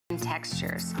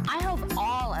textures. I hope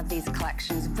all of these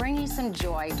collections bring you some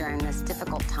joy during this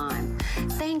difficult time.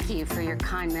 Thank you for your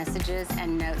kind messages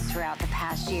and notes throughout the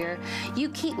past year. You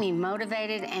keep me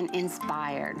motivated and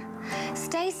inspired.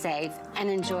 Stay safe and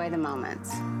enjoy the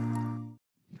moments.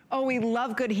 Oh, we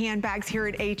love good handbags here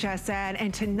at HSN,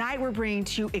 and tonight we're bringing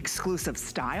to you exclusive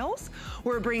styles.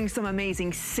 We're bringing some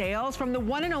amazing sales from the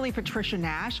one and only Patricia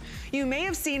Nash. You may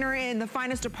have seen her in the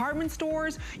finest department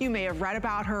stores. You may have read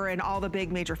about her in all the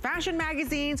big major fashion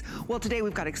magazines. Well, today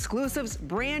we've got exclusives,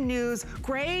 brand news,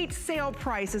 great sale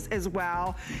prices as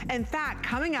well. In fact,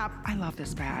 coming up, I love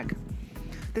this bag.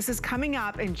 This is coming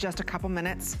up in just a couple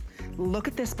minutes. Look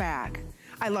at this bag.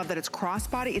 I love that it's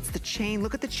crossbody, it's the chain.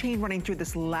 Look at the chain running through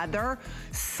this leather.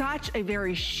 Such a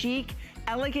very chic,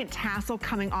 elegant tassel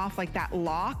coming off like that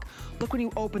lock. Look, when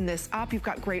you open this up, you've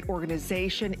got great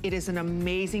organization. It is an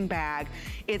amazing bag.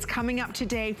 It's coming up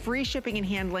today, free shipping and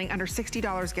handling, under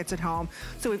 $60 gets it home.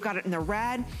 So we've got it in the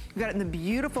red, we've got it in the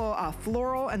beautiful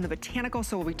floral and the botanical,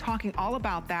 so we'll be talking all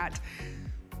about that.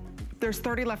 There's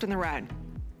 30 left in the red.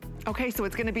 Okay, so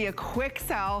it's gonna be a quick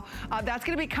sell. That's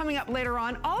gonna be coming up later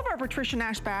on. All of our Patricia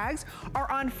Nash bags are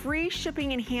on free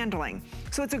shipping and handling.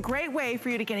 So it's a great way for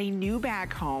you to get a new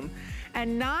bag home,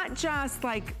 and not just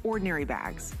like ordinary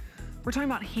bags. We're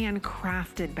talking about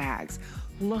handcrafted bags.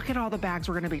 Look at all the bags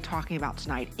we're gonna be talking about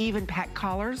tonight. Even pet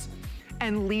collars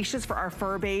and leashes for our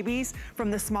fur babies, from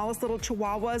the smallest little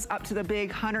chihuahuas up to the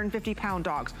big 150-pound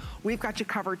dogs. We've got you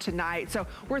covered tonight. So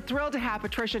we're thrilled to have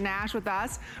Patricia Nash with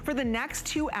us for the next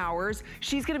 2 hours.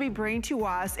 She's gonna be bringing to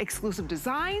us exclusive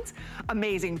designs,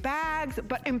 amazing bags,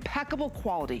 but impeccable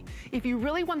quality. If you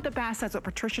really want the best, that's what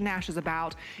Patricia Nash is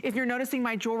about. If you're noticing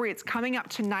my jewelry, it's coming up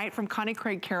tonight from Connie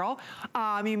Craig Carroll.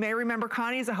 You may remember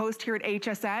Connie is a host here at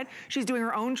HSN. She's doing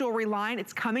her own jewelry line.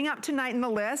 It's coming up tonight in the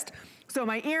list. So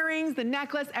my earrings, the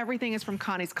necklace, everything is from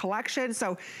Connie's collection.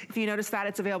 So if you notice that,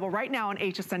 it's available right now on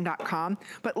hsn.com.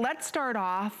 But let's start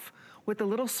off with a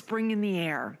little spring in the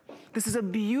air. This is a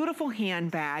beautiful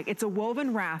handbag. It's a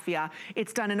woven raffia.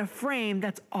 It's done in a frame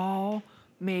that's all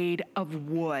made of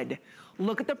wood.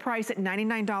 Look at the price at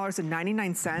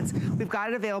 $99.99. We've got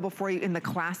it available for you in the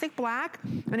classic black.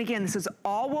 And again, this is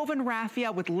all woven raffia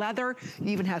with leather.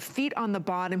 You even have feet on the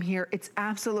bottom here. It's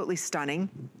absolutely stunning.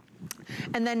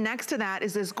 And then next to that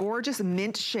is this gorgeous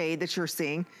mint shade that you're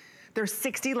seeing. There's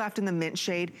 60 left in the mint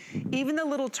shade. Even the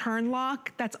little turn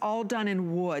lock, that's all done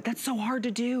in wood. That's so hard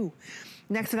to do.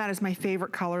 Next to that is my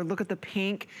favorite color. Look at the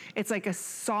pink. It's like a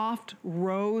soft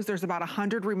rose. There's about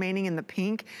 100 remaining in the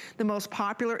pink. The most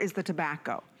popular is the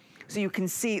tobacco. So you can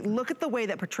see, look at the way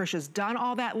that Patricia's done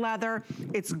all that leather.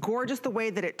 It's gorgeous the way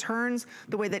that it turns,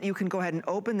 the way that you can go ahead and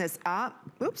open this up.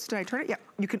 Oops, did I turn it? Yeah,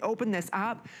 you can open this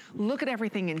up. Look at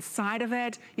everything inside of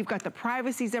it. You've got the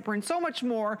privacy zipper and so much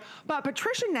more. But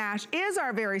Patricia Nash is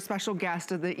our very special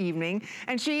guest of the evening,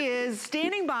 and she is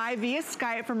standing by via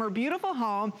Skype from her beautiful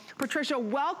home. Patricia,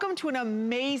 welcome to an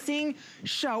amazing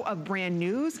show of brand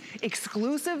news,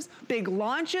 exclusives, big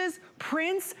launches,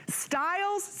 prints,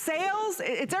 styles, sales.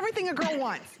 It's everything a girl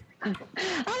wants. Oh,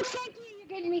 thank you. You're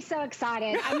getting me so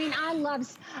excited. I mean, I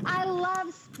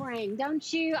love spring,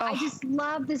 don't you? Oh. I just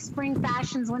love the spring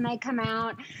fashions when they come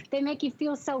out. They make you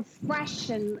feel so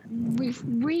fresh and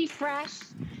refreshed,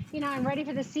 you know, and ready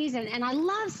for the season. And I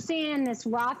love seeing this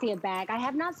raffia bag. I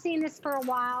have not seen this for a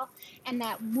while, and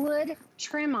that wood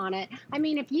trim on it. I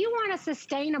mean, if you want a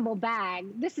sustainable bag,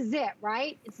 this is it,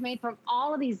 right? It's made from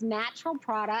all of these natural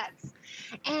products,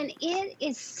 and it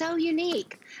is so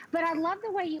unique. But I love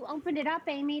the way you opened it up,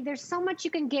 Amy. There's so much you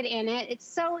can get in it. It's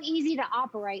so easy to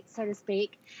operate, so to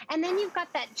speak. And then you've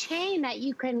got that chain that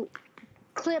you can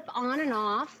clip on and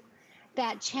off,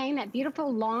 that chain, that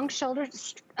beautiful long shoulder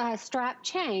strap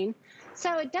chain.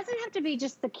 So it doesn't have to be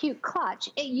just the cute clutch.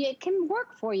 It can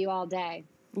work for you all day.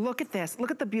 Look at this.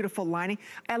 Look at the beautiful lining.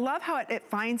 I love how it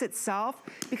finds itself,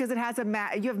 because it has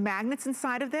you have magnets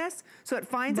inside of this, so it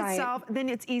finds itself, then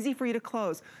it's easy for you to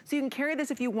close. So you can carry this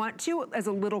if you want to as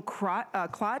a little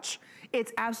clutch.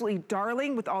 It's absolutely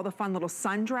darling with all the fun little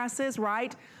sundresses,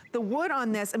 right? The wood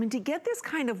on this, I mean, to get this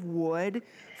kind of wood,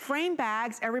 frame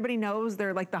bags, everybody knows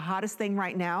they're like the hottest thing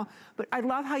right now, but I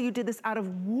love how you did this out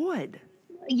of wood.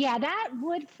 Yeah, that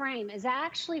wood frame is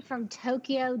actually from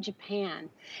Tokyo, Japan.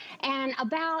 And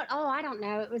about, I don't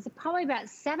know, it was probably about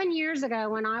 7 years ago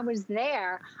when I was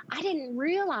there, I didn't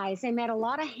realize they made a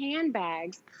lot of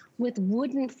handbags with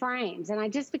wooden frames, and I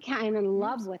just became in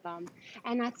love with them.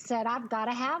 And I said, I've got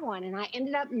to have one. And I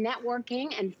ended up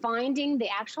networking and finding the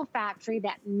actual factory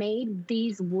that made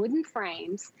these wooden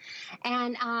frames.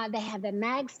 And they have the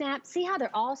mag snap. See how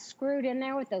they're all screwed in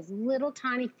there with those little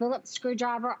tiny Phillips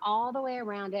screwdriver all the way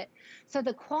around it. So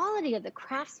the quality of the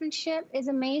craftsmanship is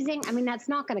amazing. I mean, that's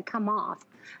not going to come off,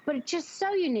 but it's just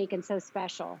so unique and so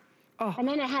special. Oh. And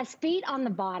then it has feet on the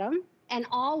bottom and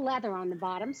all leather on the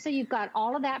bottom. So you've got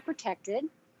all of that protected.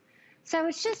 So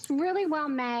it's just really well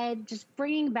made, just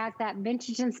bringing back that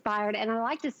vintage inspired. And I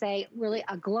like to say really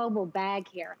a global bag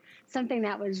here, something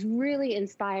that was really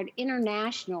inspired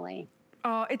internationally.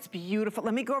 Oh, it's beautiful.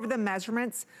 Let me go over the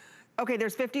measurements. Okay,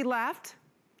 there's 50 left.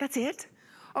 That's it.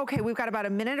 Okay, we've got about a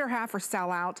minute or half for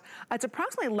sellout. It's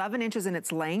approximately 11 inches in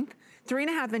its length,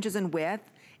 3.5 inches in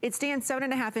width. It stands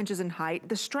 7.5 inches in height.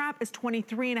 The strap is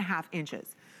 23.5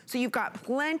 inches. So you've got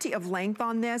plenty of length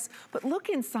on this, but look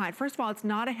inside. First of all, it's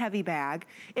not a heavy bag.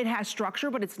 It has structure,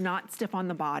 but it's not stiff on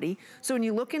the body. So when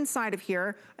you look inside of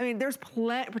here, I mean, there's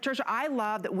plenty. Patricia, I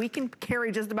love that we can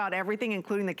carry just about everything,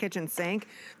 including the kitchen sink,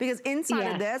 because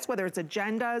inside of this, whether it's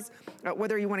agendas,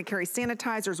 whether you want to carry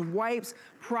sanitizers, wipes,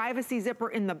 privacy zipper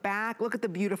in the back. Look at the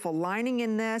beautiful lining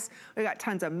in this. We got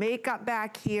tons of makeup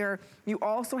back here. You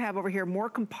also have over here more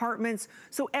compartments.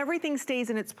 So everything stays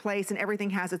in its place and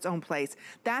everything has its own place.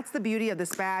 That's the beauty of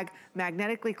this bag.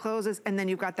 Magnetically closes, and then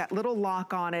you've got that little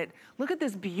lock on it. Look at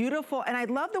this beautiful, and I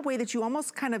love the way that you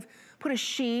almost kind of put a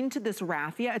sheen to this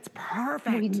raffia. It's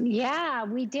perfect. Yeah,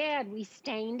 we did. We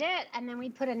stained it, and then we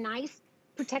put a nice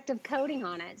protective coating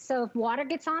on it. So if water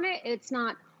gets on it, it's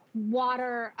not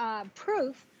water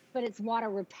proof, but it's water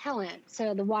repellent.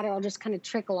 So the water will just kind of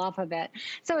trickle off of it.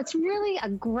 So it's really a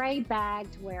great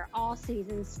bag to wear all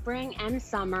seasons, spring and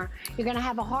summer. You're gonna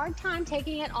have a hard time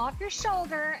taking it off your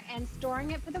shoulder and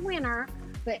storing it for the winter,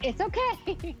 but it's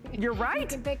okay. You're right. You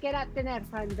can pick it up the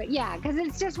next one. But yeah, because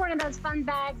it's just one of those fun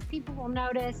bags. People will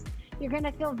notice. You're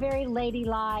gonna feel very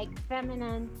ladylike,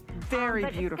 feminine. Very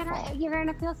beautiful. You're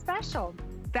gonna feel special.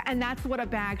 And that's what a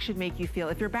bag should make you feel.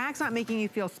 If your bag's not making you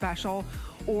feel special,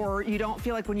 or you don't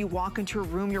feel like when you walk into a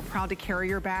room, you're proud to carry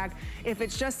your bag, if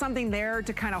it's just something there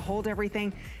to kind of hold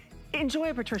everything, enjoy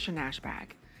a Patricia Nash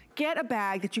bag. Get a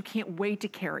bag that you can't wait to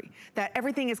carry, that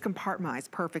everything is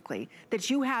compartmentalized perfectly, that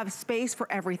you have space for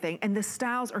everything, and the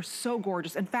styles are so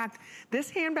gorgeous. In fact, this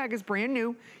handbag is brand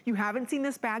new. You haven't seen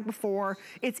this bag before.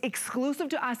 It's exclusive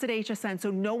to us at HSN,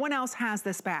 so no one else has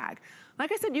this bag.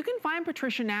 Like I said, you can find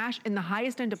Patricia Nash in the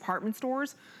highest end department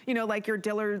stores, you know, like your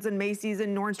Dillard's and Macy's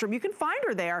and Nordstrom. You can find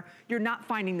her there. You're not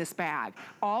finding this bag.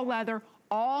 All leather,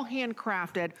 all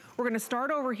handcrafted. We're gonna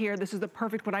start over here. This is the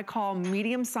perfect, what I call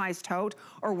medium-sized tote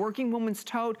or working woman's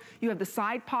tote. You have the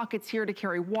side pockets here to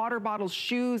carry water bottles,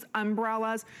 shoes,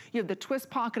 umbrellas. You have the twist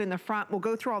pocket in the front. We'll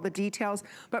go through all the details.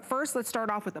 But first, let's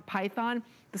start off with the python.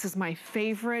 This is my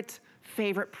favorite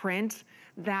print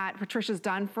that Patricia's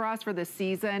done for us for this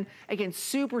season. Again,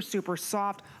 super, super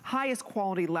soft, highest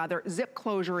quality leather, zip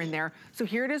closure in there. So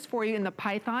here it is for you in the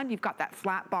python. You've got that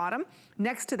flat bottom.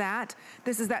 Next to that,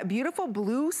 this is that beautiful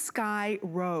blue sky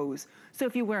rose. So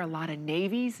if you wear a lot of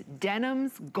navies,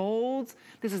 denims, golds,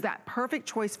 this is that perfect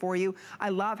choice for you. I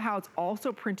love how it's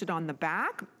also printed on the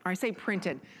back, or I say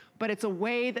printed, but it's a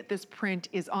way that this print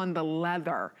is on the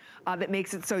leather that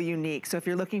makes it so unique. So if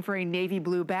you're looking for a navy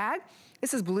blue bag,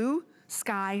 this is blue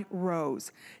sky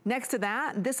rose. Next to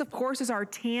that, this of course is our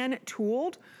tan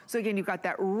tooled. So again, you've got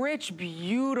that rich,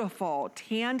 beautiful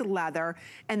tanned leather,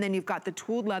 and then you've got the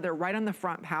tooled leather right on the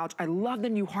front pouch. I love the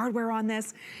new hardware on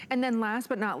this. And then last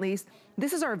but not least,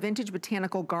 this is our vintage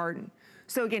botanical garden.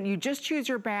 So again, you just choose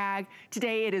your bag.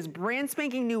 Today it is brand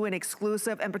spanking new and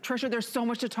exclusive. And Patricia, there's so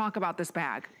much to talk about this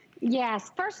bag.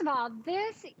 Yes, first of all,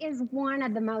 this is one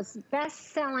of the most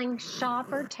best-selling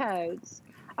shopper totes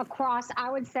across,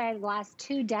 I would say, the last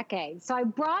 2 decades. So I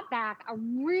brought back a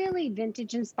really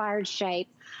vintage-inspired shape.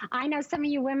 I know some of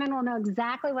you women will know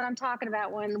exactly what I'm talking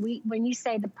about when you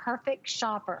say the perfect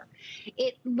shopper.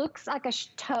 It looks like a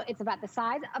tote. It's about the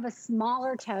size of a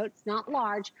smaller tote. It's not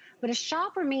large, but a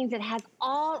shopper means it has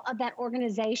all of that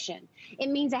organization. It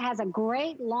means it has a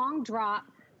great long drop,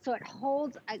 so it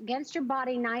holds against your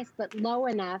body nice but low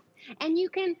enough, and you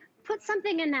can put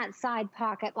something in that side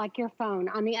pocket like your phone.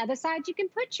 On the other side, you can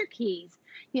put your keys.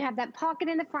 You have that pocket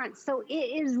in the front. So it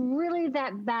is really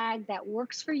that bag that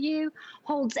works for you,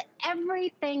 holds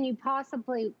everything you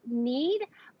possibly need,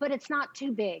 but it's not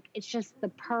too big. It's just the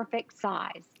perfect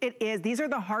size. It is. These are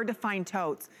the hard to find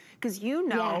totes because you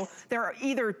know Yes. they're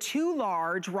either too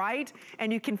large, right?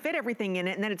 And you can fit everything in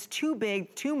it, and then it's too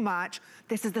big, too much.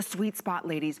 This is the sweet spot,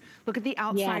 ladies. Look at the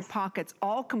outside pockets,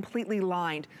 all completely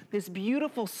lined. This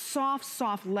beautiful, soft,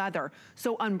 soft leather.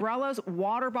 So umbrellas,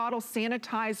 water bottles,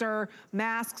 sanitizer,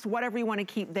 masks, whatever you want to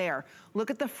keep there. Look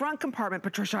at the front compartment.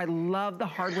 Patricia, I love the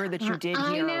hardware that you did here.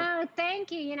 I know.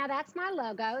 Thank you. You know, that's my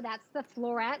logo. That's the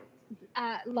Floret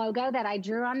logo that I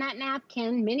drew on that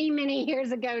napkin many, many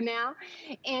years ago now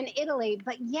in Italy.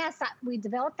 But yes, we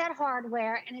developed that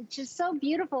hardware and it's just so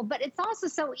beautiful, but it's also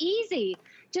so easy.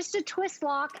 Just a twist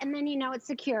lock and then you know it's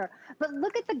secure. But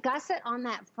look at the gusset on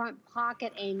that front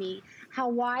pocket, Amy, how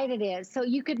wide it is. So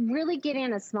you could really get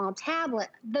in a small tablet,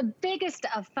 the biggest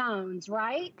of phones,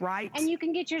 right? Right. And you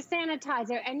can get your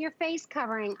sanitizer and your face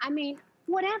covering. I mean,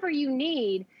 whatever you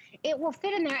need, it will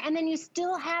fit in there. And then you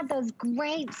still have those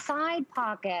great side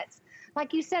pockets.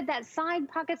 Like you said, that side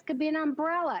pockets could be an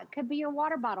umbrella, it could be your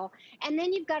water bottle. And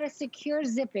then you've got a secure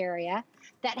zip area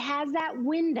that has that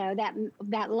window,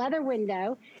 that leather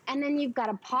window. And then you've got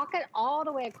a pocket all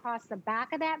the way across the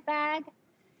back of that bag.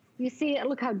 You see it,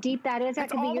 look how deep that is. That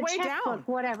It's could be all the your way checkbook, down.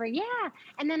 whatever. Yeah.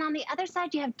 And then on the other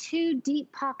side, you have two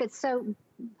deep pockets. So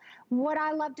what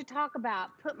I love to talk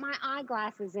about, put my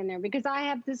eyeglasses in there because I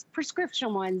have this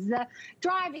prescription ones, the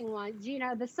driving ones, you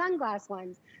know, the sunglass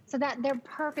ones, so that they're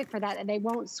perfect for that and they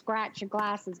won't scratch your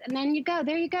glasses. And then you go,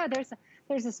 there you go.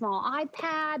 There's a small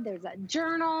iPad, there's a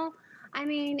journal. I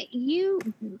mean,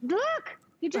 look.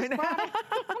 You just brought an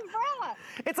umbrella.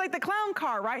 It's like the clown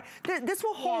car, right? This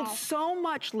will hold so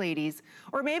much, ladies.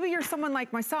 Or maybe you're someone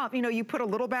like myself, you know, you put a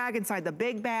little bag inside the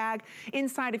big bag.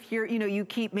 Inside of here, you know, you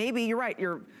keep, maybe, you're right,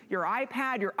 your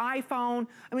iPad, your iPhone.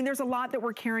 I mean, there's a lot that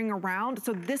we're carrying around.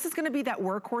 So this is gonna be that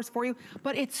workhorse for you,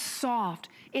 but it's soft.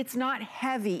 It's not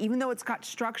heavy. Even though it's got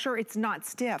structure, it's not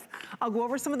stiff. I'll go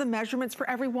over some of the measurements for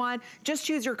everyone. Just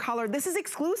choose your color. This is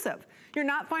exclusive. You're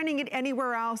not finding it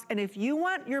anywhere else. And if you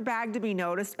want your bag to be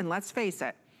noticed, and let's face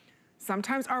it,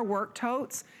 sometimes our work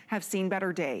totes have seen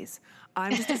better days.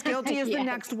 I'm just as guilty as the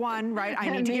next one, right? I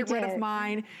need to get rid of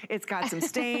mine. It's got some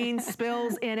stains,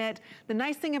 spills in it. The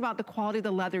nice thing about the quality of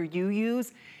the leather you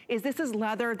use is this is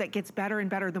leather that gets better and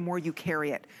better the more you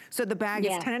carry it. So the bag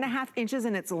is 10.5 inches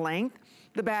in its length.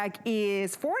 The bag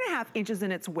is 4.5 inches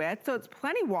in its width, so it's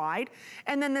plenty wide.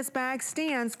 And then this bag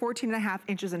stands 14.5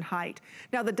 inches in height.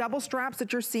 Now the double straps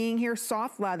that you're seeing here,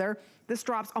 soft leather, this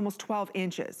drops almost 12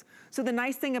 inches. So the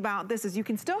nice thing about this is you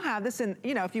can still have this in,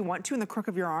 you know, if you want to, in the crook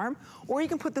of your arm, or you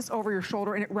can put this over your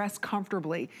shoulder and it rests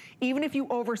comfortably. Even if you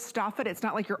overstuff it, it's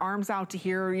not like your arm's out to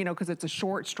here, you know, because it's a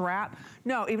short strap.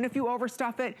 No, even if you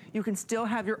overstuff it, you can still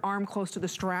have your arm close to the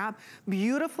strap.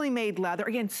 Beautifully made leather.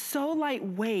 Again, so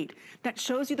lightweight. That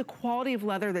shows you the quality of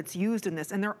leather that's used in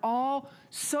this, and they're all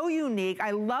so unique.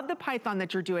 I love the python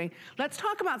that you're doing. Let's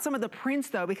talk about some of the prints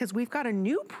though, because we've got a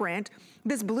new print,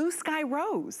 this blue sky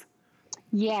rose.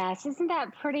 Yes, isn't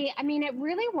that pretty? I mean, it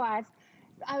really was.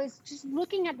 I was just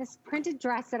looking at this printed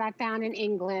dress that I found in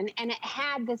England, and it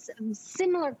had this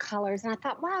similar colors. And I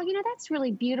thought, wow, you know, that's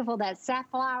really beautiful. That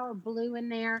safflower blue in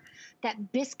there,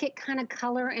 that biscuit kind of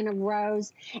color in a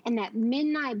rose, and that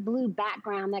midnight blue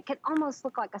background that could almost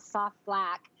look like a soft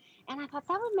black. And I thought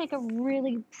that would make a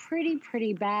really pretty,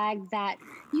 pretty bag that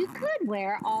you could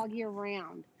wear all year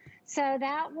round. So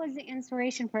that was the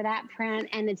inspiration for that print,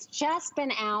 and it's just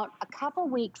been out a couple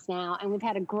weeks now, and we've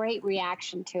had a great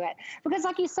reaction to it. Because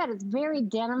like you said, it's very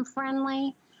denim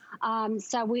friendly.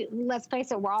 So let's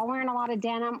face it, we're all wearing a lot of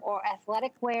denim or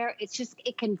athletic wear. It's just,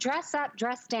 it can dress up,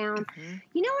 dress down.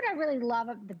 You know what I really love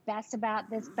the best about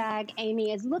this bag,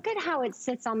 Amy, is look at how it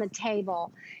sits on the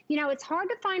table. You know, it's hard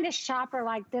to find a shopper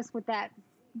like this with that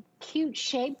cute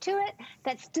shape to it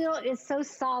that still is so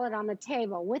solid on the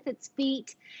table with its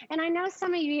feet. And I know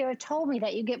some of you have told me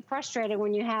that you get frustrated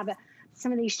when you have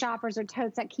some of these shoppers or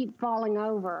totes that keep falling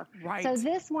over. Right. So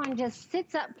this one just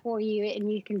sits up for you and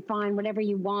you can find whatever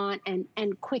you want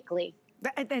and quickly.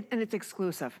 And it's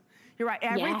exclusive. You're right,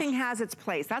 everything has its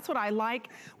place. That's what I like.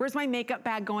 Where's my makeup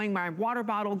bag going, my water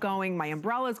bottle going, my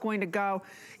umbrella is going to go,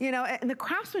 you know, and the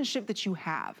craftsmanship that you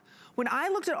have. When I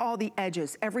looked at all the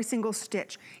edges, every single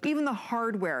stitch, even the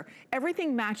hardware,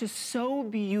 everything matches so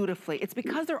beautifully. It's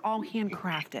because they're all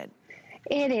handcrafted.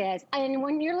 It is. And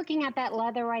when you're looking at that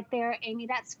leather right there, Amy,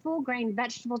 that's full grain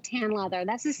vegetable tan leather.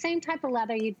 That's the same type of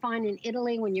leather you'd find in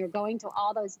Italy when you're going to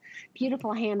all those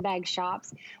beautiful handbag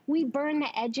shops. We burn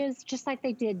the edges just like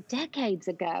they did decades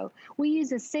ago. We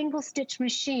use a single stitch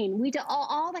machine. We do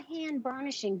all the hand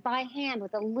burnishing by hand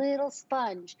with a little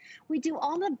sponge. We do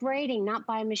all the braiding, not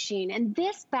by machine. And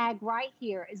this bag right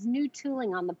here is new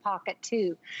tooling on the pocket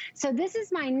too. So this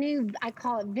is my new, I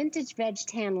call it vintage veg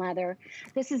tan leather.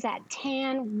 This is that tan,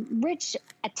 rich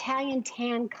Italian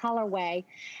tan colorway.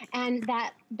 And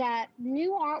that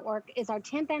new artwork is our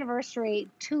 10th anniversary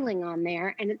tooling on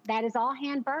there. And that is all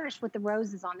hand burnished with the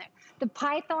roses on there. The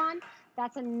python,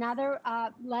 that's another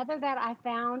leather that I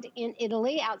found in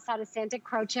Italy outside of Santa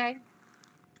Croce.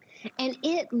 And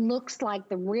it looks like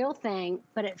the real thing,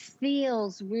 but it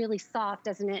feels really soft,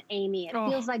 doesn't it, Amy? It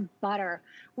feels like butter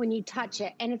when you touch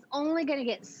it. And it's only going to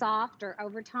get softer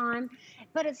over time.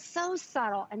 But it's so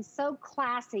subtle and so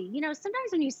classy. You know,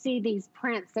 sometimes when you see these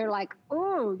prints, they're like,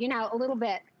 oh, you know, a little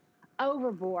bit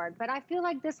overboard. But I feel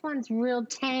like this one's real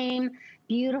tame,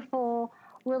 beautiful,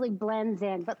 really blends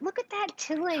in. But look at that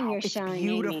tooling you're showing,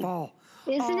 beautiful. Amy.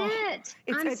 Isn't it?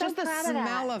 It's so just the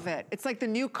smell of it. It's like the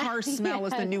new car smell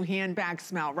is the new handbag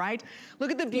smell, right? Look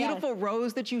at the beautiful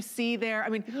rose that you see there. I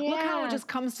mean, look how it just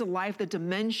comes to life, the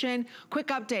dimension. Quick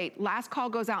update, last call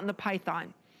goes out in the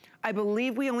python. I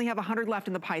believe we only have 100 left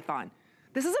in the python.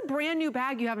 This is a brand new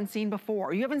bag you haven't seen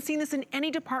before. You haven't seen this in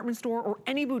any department store or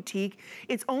any boutique.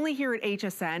 It's only here at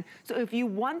HSN. So if you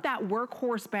want that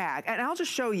workhorse bag, and I'll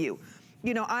just show you,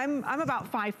 you know, I'm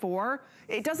about 5'4".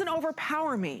 It doesn't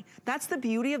overpower me. That's the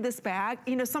beauty of this bag.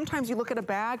 You know, sometimes you look at a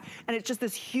bag and it's just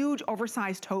this huge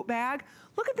oversized tote bag.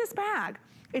 Look at this bag.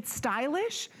 It's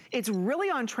stylish. It's really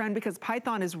on trend because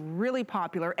python is really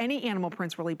popular. Any animal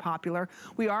print's really popular.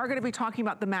 We are gonna be talking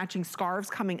about the matching scarves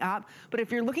coming up. But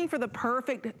if you're looking for the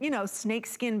perfect, you know,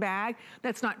 snakeskin bag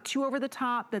that's not too over the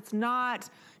top, that's not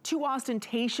too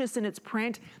ostentatious in its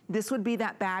print, this would be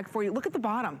that bag for you. Look at the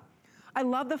bottom. I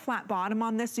love the flat bottom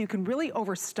on this so you can really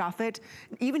overstuff it.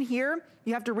 Even here,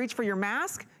 you have to reach for your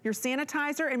mask, your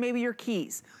sanitizer, and maybe your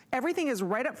keys. Everything is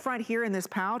right up front here in this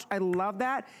pouch. I love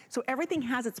that. So everything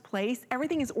has its place,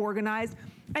 everything is organized,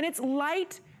 and it's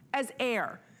light as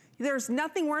air. There's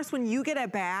nothing worse when you get a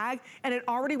bag and it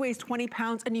already weighs 20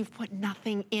 pounds and you've put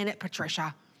nothing in it,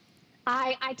 Patricia.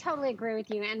 I totally agree with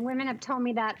you, and women have told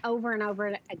me that over and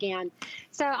over again.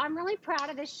 So I'm really proud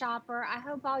of this shopper. I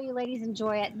hope all you ladies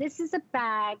enjoy it. This is a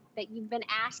bag that you've been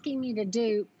asking me to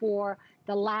do for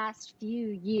the last few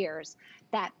years,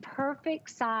 that perfect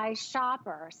size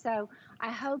shopper. So I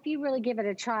hope you really give it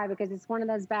a try because it's one of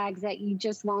those bags that you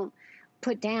just won't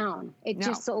put down. It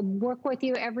just will work with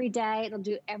you every day. It'll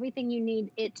do everything you need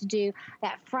it to do.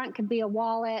 That front could be a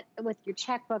wallet with your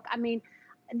checkbook. I mean,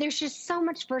 there's just so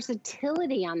much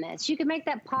versatility on this. You can make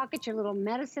that pocket your little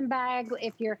medicine bag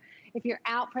if you're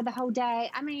out for the whole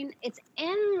day. I mean, it's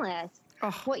endless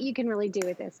what you can really do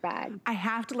with this bag. I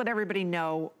have to let everybody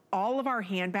know all of our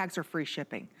handbags are free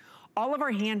shipping. All of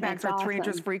our handbags are 3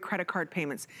 interest-free credit card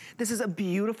payments. This is a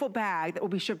beautiful bag that will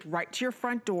be shipped right to your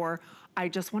front door. I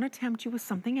just want to tempt you with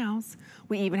something else.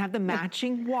 We even have the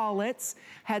matching wallets.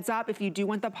 Heads up, if you do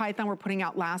want the python, we're putting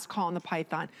out last call on the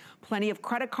python. Plenty of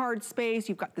credit card space.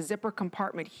 You've got the zipper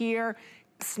compartment here,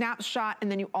 snapshot, and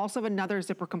then you also have another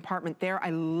zipper compartment there.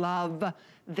 I love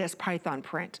this python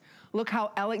print. Look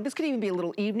how elegant. This could even be a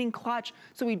little evening clutch.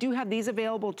 So we do have these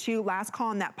available too. Last call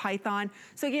on that python.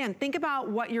 So again, think about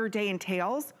what your day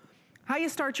entails. How you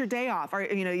start your day off. Are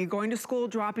you going to school,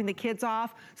 dropping the kids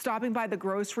off, stopping by the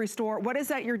grocery store? What is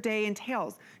that your day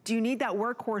entails? Do you need that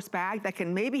workhorse bag that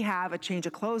can maybe have a change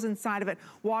of clothes inside of it,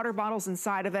 water bottles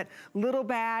inside of it, little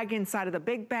bag inside of the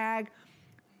big bag?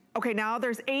 Okay, now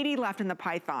there's 80 left in the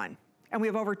python, and we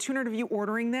have over 200 of you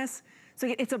ordering this.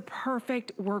 So it's a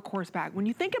perfect workhorse bag. When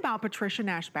you think about Patricia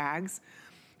Nash bags,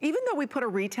 even though we put a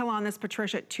retail on this,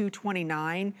 Patricia, at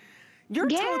 $229, your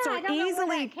totes are I don't easily, know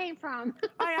where that came from.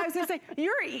 I was gonna say,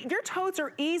 your totes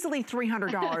are easily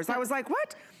 $300. I was like,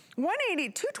 what?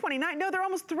 $180, $229? No, they're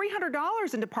almost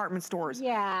 $300 in department stores.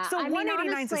 Yeah. So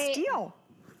 $189 is a steal.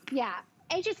 Yeah.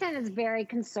 HSN is very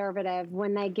conservative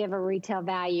when they give a retail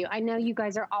value. I know you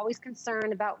guys are always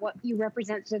concerned about what you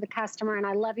represent to the customer, and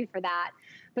I love you for that.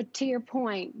 But to your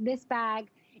point, this bag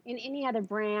in any other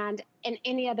brand, in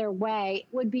any other way,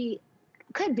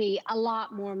 could be a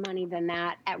lot more money than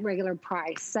that at regular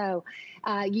price. So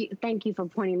thank you for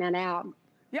pointing that out.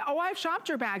 Yeah, oh, I've shopped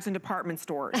your bags in department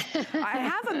stores. I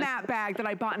have a matte bag that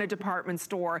I bought in a department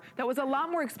store that was a lot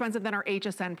more expensive than our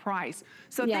HSN price.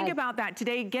 So think about that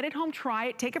today. Get it home, try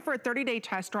it, take it for a 30-day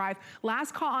test drive.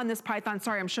 Last call on this Python.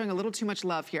 Sorry, I'm showing a little too much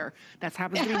love here. That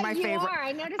happens to be my favorite. You are,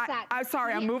 I noticed that. I'm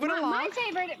sorry, I'm moving along.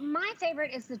 My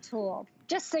favorite is the tulle.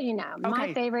 Just so you know,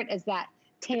 my favorite is that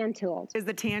tan tooled. Is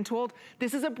the tan tooled.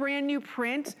 This is a brand new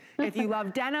print. If you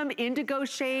love denim, indigo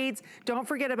shades, don't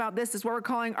forget about this. This is what we're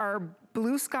calling our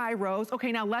blue sky rose.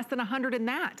 Okay, now less than 100 in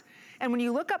that. And when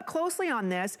you look up closely on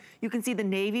this, you can see the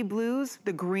navy blues,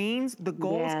 the greens, the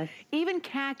golds, even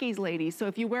khakis, ladies. So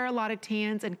if you wear a lot of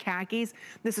tans and khakis,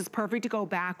 this is perfect to go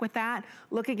back with that.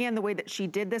 Look again, the way that she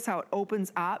did this, how it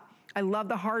opens up. I love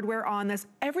the hardware on this.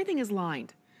 Everything is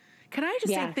lined. Can I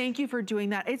just say thank you for doing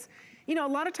that? It's, you know, a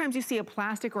lot of times you see a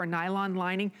plastic or a nylon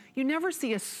lining, you never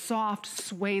see a soft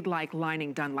suede-like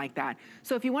lining done like that.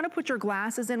 So if you want to put your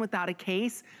glasses in without a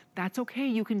case, that's okay,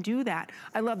 you can do that.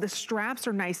 I love the straps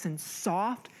are nice and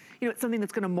soft. You know, it's something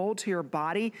that's gonna mold to your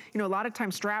body. You know, a lot of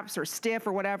times straps are stiff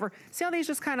or whatever. See how these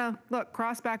just kind of, look,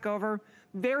 cross back over.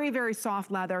 Very, very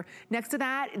soft leather. Next to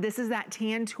that, this is that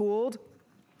tan tooled.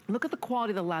 Look at the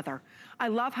quality of the leather. I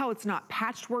love how it's not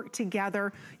patchwork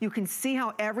together. You can see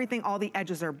how everything, all the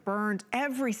edges are burned.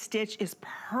 Every stitch is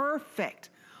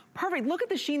perfect. Perfect. Look at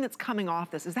the sheen that's coming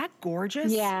off this. Is that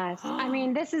gorgeous? Yes. I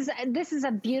mean, this is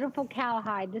a beautiful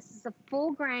cowhide. This is a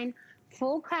full grain,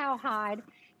 full cowhide,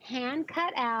 hand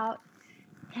cut out,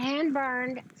 hand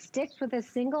burned, stitched with a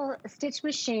single stitch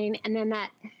machine, and then that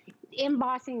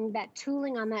embossing, that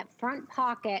tooling on that front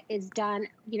pocket is done,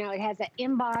 you know, it has an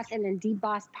emboss and a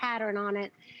debossed pattern on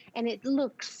it, and it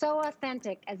looks so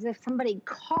authentic, as if somebody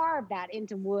carved that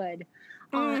into wood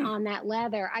on that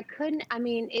leather. I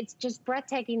mean, it's just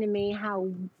breathtaking to me how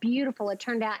beautiful it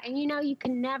turned out. And you know, you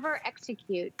can never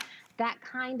execute that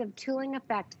kind of tooling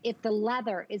effect if the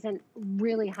leather isn't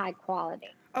really high quality.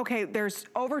 Okay, there's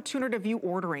over 200 of you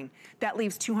ordering. That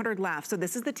leaves 200 left. So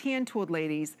this is the tan tooled,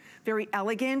 ladies. Very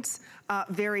elegant,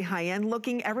 very high-end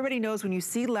looking. Everybody knows when you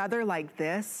see leather like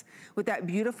this, with that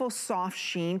beautiful soft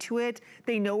sheen to it,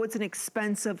 they know it's an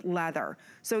expensive leather.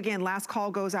 So again, last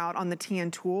call goes out on the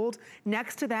tan tooled.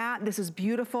 Next to that, this is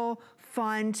beautiful,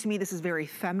 fun. To me, this is very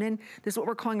feminine. This is what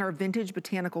we're calling our vintage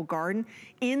botanical garden.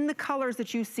 In the colors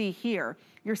that you see here,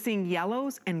 you're seeing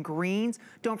yellows and greens.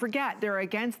 Don't forget, they're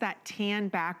against that tan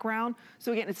background.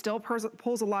 So again, it still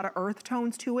pulls a lot of earth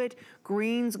tones to it.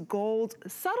 Greens, golds,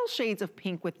 subtle shades of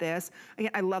pink with this. Again,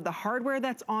 I love the hardware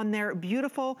that's on there.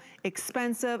 Beautiful,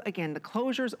 expensive. Again, the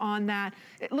closures on that.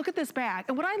 Look at this bag.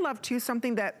 And what I love too,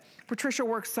 something that Patricia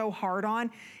works so hard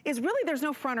on, is really there's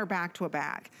no front or back to a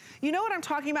bag. You know what I'm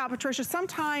talking about, Patricia?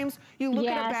 Sometimes you look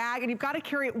at a bag and you've got to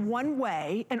carry it one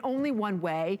way and only one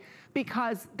way,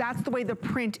 because that's the way the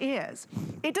print is.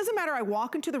 It doesn't matter, I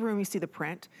walk into the room, you see the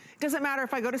print. It doesn't matter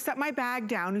if I go to set my bag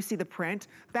down, you see the print.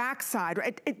 Back side,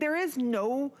 right? There is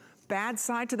no bad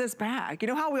side to this bag. You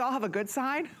know how we all have a good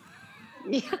side?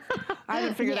 Yeah. I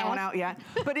haven't figured that one out yet.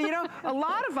 But you know, a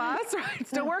lot of us, right,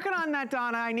 still working on that,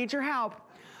 Donna, I need your help.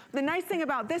 The nice thing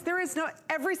about this, there is no,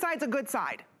 every side's a good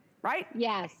side, right?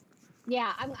 Yes.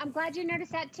 Yeah, I'm glad you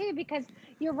noticed that too, because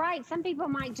you're right. Some people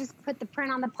might just put the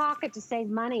print on the pocket to save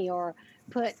money, or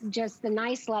put just the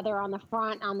nice leather on the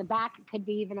front. On the back, it could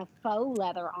be even a faux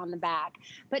leather on the back.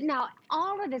 But no,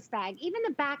 all of this bag, even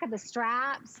the back of the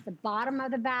straps, the bottom of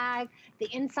the bag,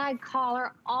 the inside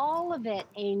collar, all of it,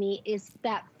 Amy, is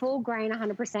that full grain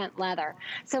 100% leather.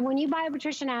 So when you buy a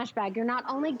Patricia Nash bag, you're not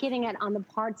only getting it on the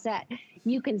parts that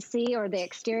you can see, or the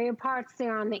exterior parts,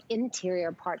 they're on the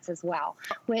interior parts as well,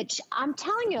 which I'm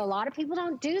telling you, a lot of people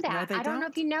don't do that. I don't know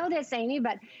if you know this, Amy,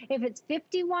 but if it's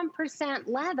 51%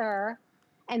 leather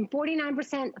and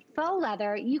 49% faux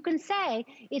leather, you can say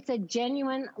it's a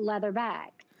genuine leather bag.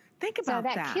 Think about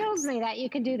that. So that kills me that you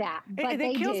can do that, but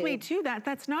it kills me too,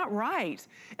 that's not right.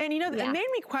 And you know, it made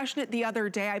me question it the other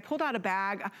day. I pulled out a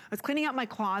bag, I was cleaning out my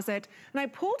closet, and I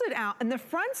pulled it out, and the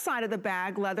front side of the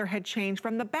bag leather had changed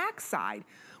from the back side,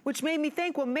 which made me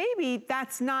think, well, maybe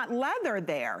that's not leather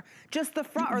there. Just the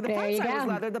front, or the front side was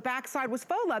leather, the back side was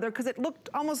faux leather, because it looked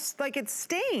almost like it's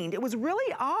stained. It was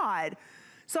really odd.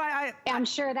 So I'm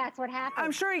sure that's what happened.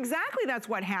 I'm sure exactly that's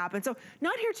what happened. So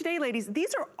not here today, ladies.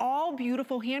 These are all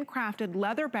beautiful handcrafted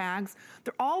leather bags.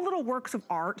 They're all little works of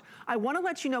art. I want to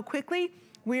let you know quickly,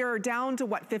 We are down to,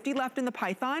 what, 50 left in the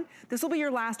Python. This will be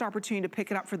your last opportunity to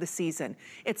pick it up for the season.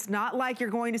 It's not like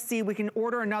you're going to see, we can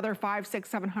order another 500, 600,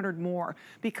 700 more.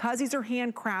 Because these are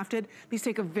handcrafted, these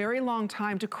take a very long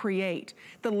time to create.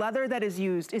 The leather that is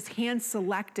used is hand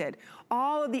selected.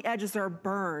 All of the edges are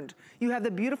burned. You have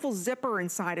the beautiful zipper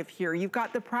inside of here. You've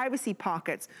got the privacy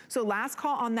pockets. So last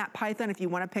call on that Python if you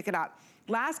want to pick it up.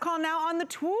 Last call now on the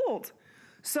tooled.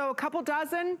 So a couple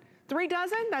dozen, 3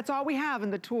 dozen, that's all we have in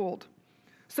the tooled.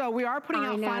 So we are putting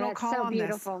out final call on this.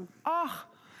 Beautiful. Oh,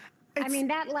 I mean,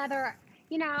 that leather,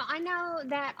 you know, I know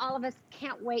that all of us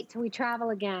can't wait till we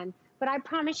travel again, but I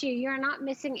promise you, you're not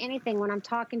missing anything when I'm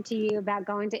talking to you about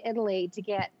going to Italy to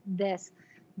get this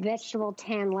vegetable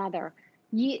tan leather.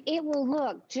 It will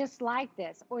look just like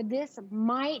this, or this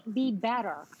might be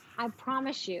better. I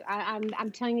promise you.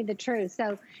 I'm telling you the truth.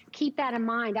 So keep that in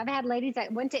mind. I've had ladies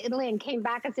that went to Italy and came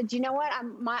back and said, you know what?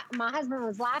 My husband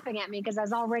was laughing at me because I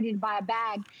was all ready to buy a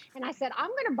bag. And I said, I'm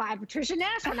going to buy a Patricia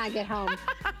Nash when I get home.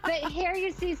 But here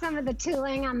you see some of the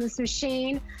tooling on this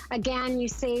machine. Again, you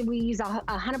see we use a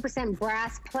 100%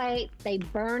 brass plate. They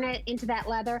burn it into that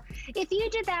leather. If you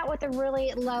did that with a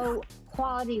really low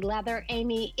quality leather,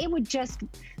 Amy, it would just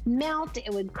melt,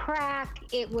 it would crack,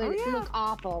 it would look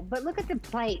awful. But look at the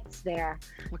plates there.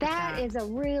 That is a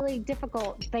really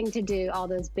difficult thing to do, all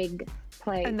those big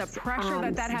plates. And the pressure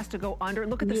that has to go under.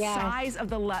 Look at the size of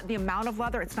the amount of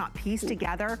leather. It's not pieced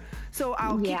together. So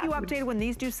I'll keep you updated when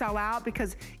these do sell out,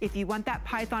 because if you want that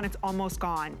Python, it's almost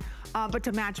gone. But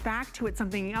to match back to it,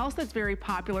 something else that's very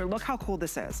popular, look how cool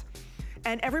this is.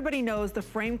 And everybody knows the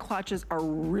frame clutches are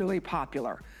really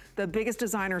popular. The biggest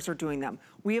designers are doing them.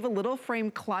 We have a little frame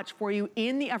clutch for you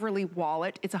in the Everly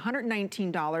wallet. It's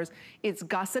 $119. It's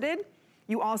gusseted.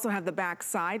 You also have the back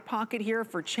side pocket here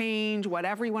for change,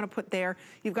 whatever you want to put there.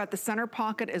 You've got the center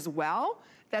pocket as well.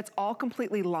 That's all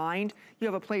completely lined. You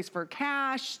have a place for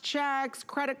cash, checks,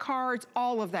 credit cards,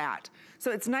 all of that.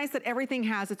 So it's nice that everything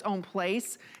has its own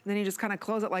place. And then you just kind of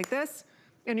close it like this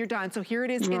and you're done. So here it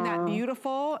is in that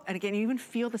beautiful, and again, you even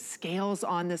feel the scales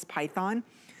on this Python.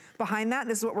 Behind that,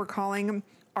 this is what we're calling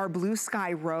our blue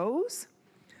sky rose.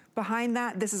 Behind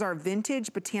that, this is our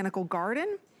vintage botanical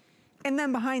garden. And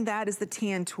then behind that is the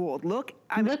tan tooled. Look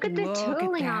at the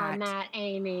tooling on that,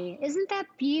 Amy. Isn't that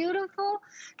beautiful?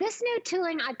 This new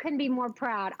tooling, I couldn't be more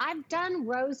proud. I've done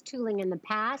rose tooling in the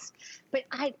past, but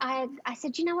I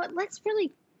said, you know what, let's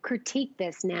really critique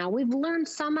this now. We've learned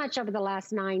so much over the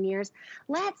last 9 years.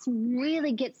 Let's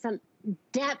really get some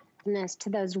depthness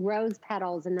to those rose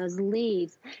petals and those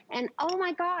leaves. And oh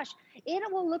my gosh, it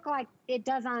will look like it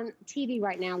does on TV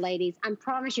right now, ladies. I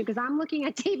promise you, because I'm looking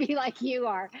at TV like you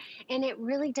are. And it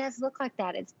really does look like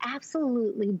that. It's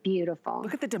absolutely beautiful.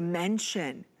 Look at the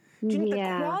dimension. Do you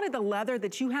know the quality of the leather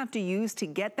that you have to use to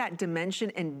get that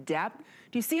dimension and depth?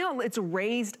 Do you see how it's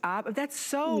raised up? That's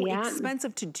so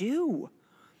expensive to do.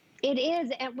 It is,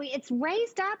 and it's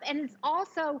raised up, and it's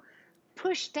also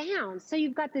pushed down. So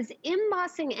you've got this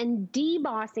embossing and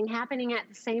debossing happening at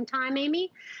the same time,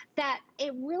 Amy, that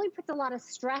it really puts a lot of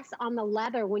stress on the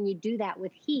leather when you do that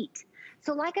with heat.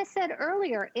 So like I said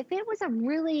earlier, if it was a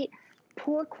really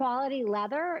poor quality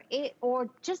leather, or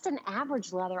just an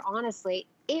average leather, honestly,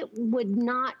 it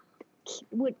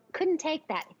couldn't take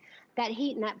that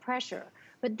heat and that pressure.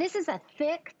 But this is a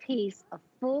thick piece of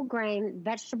full grain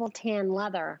vegetable tan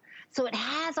leather. So it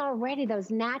has already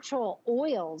those natural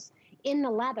oils in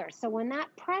the leather. So when that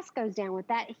press goes down with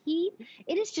that heat,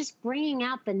 it is just bringing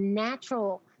out the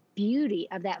natural beauty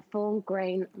of that full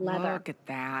grain leather. Look at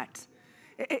that.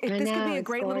 This could be a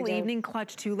great little evening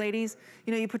clutch too, ladies.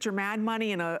 You know, you put your Mad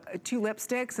Money in 2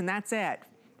 lipsticks and that's it.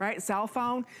 Right, cell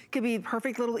phone could be a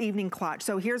perfect little evening clutch.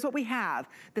 So here's what we have.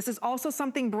 This is also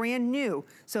something brand new.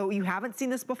 So you haven't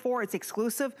seen this before, it's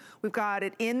exclusive. We've got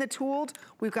it in the tooled,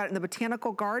 we've got it in the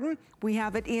botanical garden, we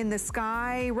have it in the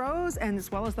sky rose, and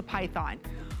as well as the Python.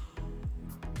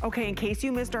 Okay, in case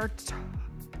you missed our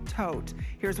tote,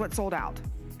 here's what sold out.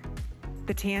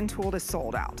 The tan tooled is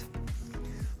sold out.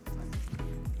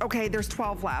 Okay, there's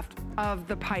 12 left of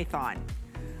the Python,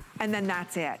 and then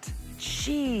that's it.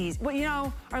 Jeez, well, you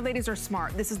know, our ladies are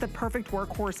smart. This is the perfect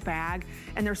workhorse bag,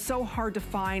 and they're so hard to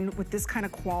find with this kind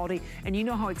of quality, and you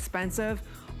know how expensive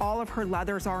all of her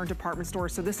leathers are in department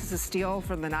stores, so this is a steal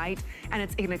for the night, and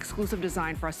it's an exclusive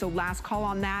design for us. So last call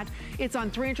on that. It's on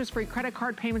 3 interest-free credit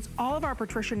card payments. All of our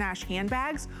Patricia Nash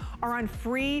handbags are on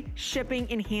free shipping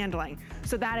and handling.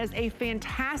 So that is a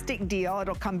fantastic deal.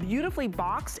 It'll come beautifully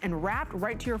boxed and wrapped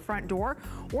right to your front door,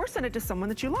 or send it to someone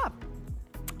that you love.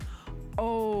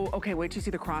 Oh, okay, wait till you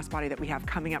see the crossbody that we have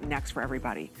coming up next for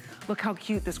everybody. Look how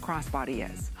cute this crossbody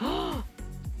is.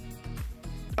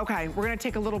 Okay, we're gonna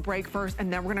take a little break first,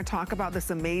 and then we're gonna talk about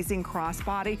this amazing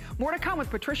crossbody. More to come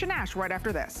with Patricia Nash right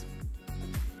after this.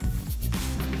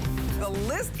 The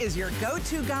list is your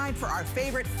go-to guide for our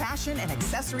favorite fashion and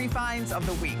accessory finds of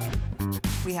the week.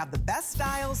 We have the best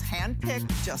styles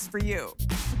handpicked just for you.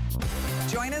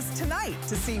 Join us tonight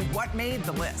to see what made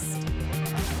the list.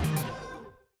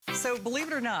 So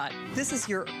believe it or not, this is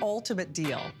your ultimate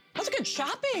deal. That's good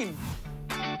shopping.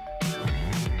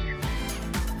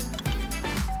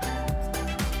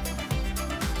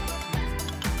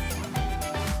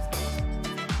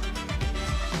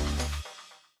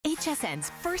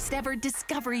 HSN's first ever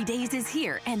Discovery Days is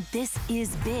here, and this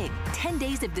is big. 10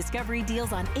 days of Discovery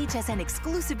deals on HSN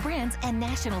exclusive brands and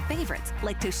national favorites,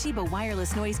 like Toshiba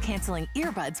wireless noise canceling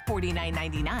earbuds,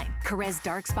 $49.99. Carez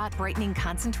dark spot brightening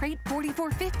concentrate,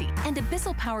 $44.50. And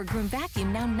Abyssal Power Groom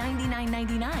vacuum, now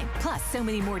 $99.99. Plus, so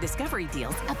many more Discovery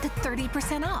deals, up to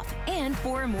 30% off. And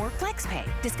 4 more FlexPay.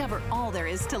 Discover all there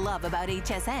is to love about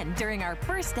HSN during our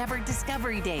first ever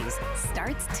Discovery Days.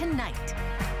 Starts tonight.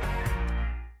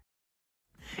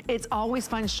 It's always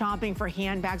fun shopping for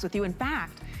handbags with you. In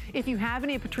fact, if you have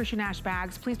any Patricia Nash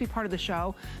bags, please be part of the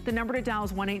show. The number to dial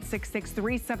is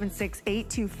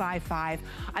 1-866-376-8255.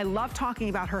 I love talking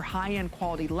about her high-end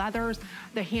quality leathers,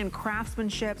 the hand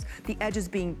craftsmanships, the edges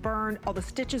being burned, all the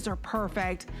stitches are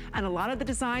perfect, and a lot of the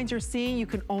designs you're seeing you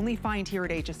can only find here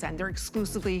at HSN. They're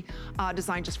exclusively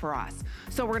designed just for us.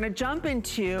 So we're gonna jump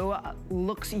into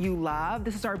looks you love.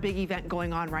 This is our big event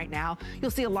going on right now.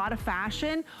 You'll see a lot of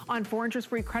fashion on 4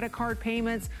 interest-free credit card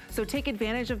payments, so take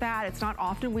advantage of that. It's not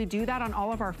often we do that on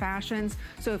all of our fashions.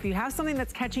 So if you have something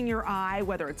that's catching your eye,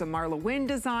 whether it's a Marla Wynn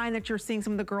design that you're seeing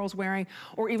some of the girls wearing,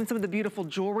 or even some of the beautiful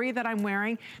jewelry that I'm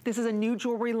wearing, this is a new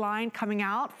jewelry line coming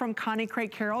out from Connie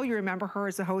Craig Carroll. You remember her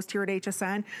as a host here at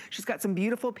HSN. She's got some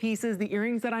beautiful pieces. The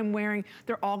earrings that I'm wearing,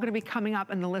 they're all gonna be coming up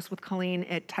in the list with Colleen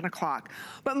at 10 o'clock.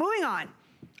 But moving on,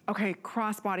 okay,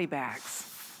 crossbody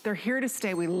bags. They're here to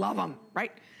stay, we love them,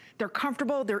 right? They're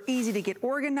comfortable, they're easy to get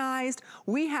organized.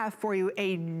 We have for you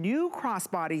a new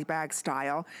crossbody bag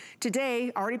style.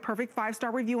 Today, already perfect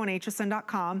 5-star review on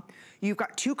hsn.com. You've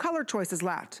got 2 color choices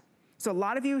left. So a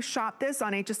lot of you shopped this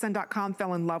on hsn.com,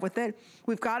 fell in love with it.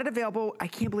 We've got it available. I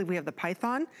can't believe we have the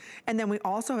python. And then we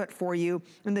also have it for you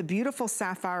in the beautiful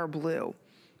sapphire blue,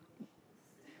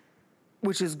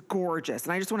 which is gorgeous.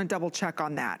 And I just wanna double check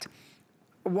on that.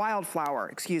 Wildflower,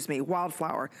 excuse me,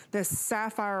 wildflower. The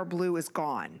sapphire blue is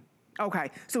gone.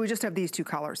 Okay, so we just have these 2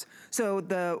 colors. So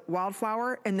the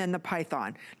wildflower and then the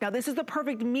python. Now this is the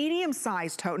perfect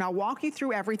medium-sized tote. And I'll walk you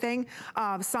through everything,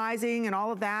 sizing and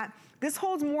all of that. This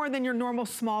holds more than your normal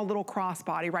small little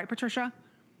crossbody, right, Patricia?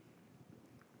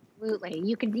 Absolutely.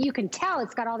 You can tell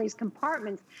it's got all these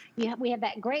compartments. We have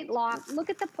that great lock. Look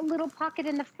at the little pocket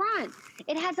in the front.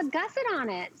 It has a gusset on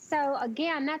it. So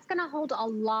again, that's going to hold a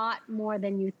lot more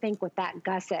than you think with that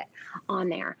gusset on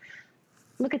there.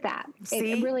 Look at that.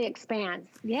 It really expands.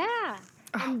 Yeah.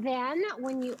 And then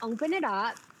when you open it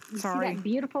up, you see that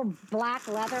beautiful black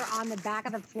leather on the back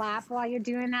of the flap while you're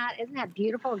doing that. Isn't that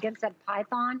beautiful against that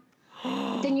python?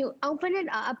 Then you open it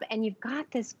up and you've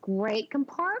got this great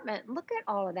compartment. Look at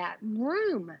all of that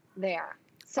room there.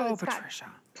 So it's Patricia,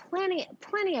 got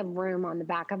plenty of room on the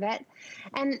back of it.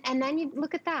 And then you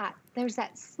look at that. There's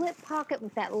that slip pocket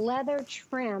with that leather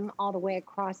trim all the way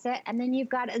across it. And then you've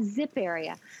got a zip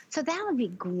area. So that would be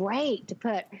great to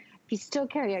put, if you still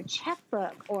carry a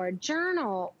checkbook or a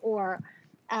journal or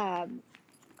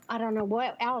I don't know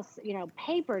what else, you know,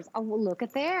 papers. Oh, well, look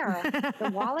at there. The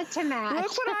wallet to match.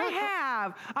 Look what I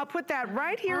have. I'll put that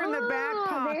right here in the back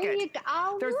pocket. There you go.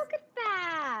 Oh, look at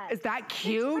that. Is that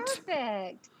cute? It's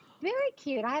perfect. Very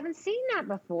cute. I haven't seen that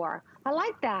before. I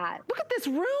like that. Look at this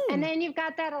room. And then you've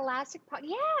got that elastic pocket.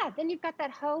 Yeah, then you've got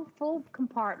that whole full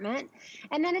compartment.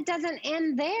 And then it doesn't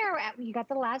end there. You got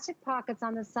the elastic pockets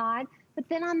on the side. But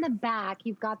then on the back,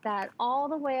 you've got that all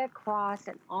the way across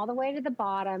and all the way to the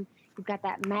bottom. You've got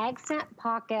that magnet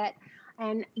pocket,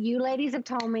 and you ladies have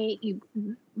told me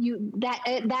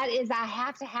that is I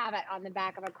have to have it on the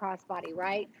back of a crossbody,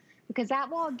 right? Because that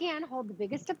will again hold the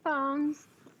biggest of phones,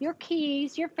 your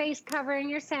keys, your face covering,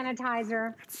 your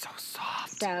sanitizer. It's so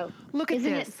soft. So look at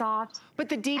isn't this. it soft? But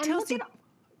the details. Go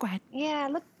ahead. Yeah,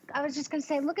 look. I was just gonna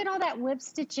say, look at all that whip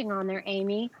stitching on there,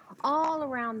 Amy, all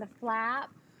around the flap.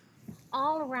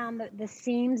 All around the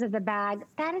seams of the bag.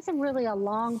 That isn't really a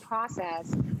long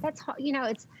process. That's, you know,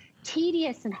 it's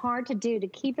tedious and hard to do, to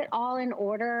keep it all in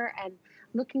order and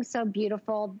looking so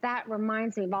beautiful. That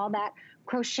reminds me of all that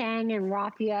crocheting and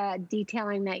raffia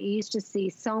detailing that you used to see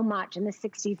so much in the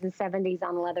 60s and 70s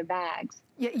on leather bags.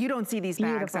 Yeah, you don't see these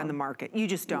bags on the market. You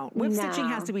just don't. Whip stitching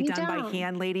has to be done by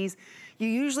hand, ladies. You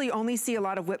usually only see a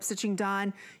lot of whip stitching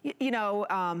done, you know,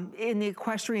 in the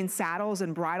equestrian saddles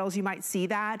and bridles, you might see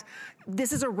that.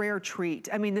 This is a rare treat.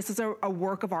 I mean, this is a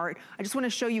work of art. I just want to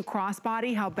show you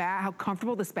crossbody, how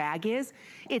comfortable this bag is.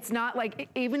 It's not like,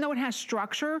 even though it has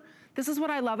structure, this is what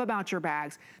I love about your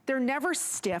bags. They're never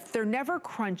stiff, they're never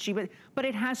crunchy, but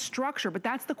it has structure. But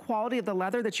that's the quality of the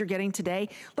leather that you're getting today.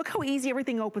 Look how easy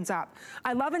everything opens up.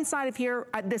 I love inside of here,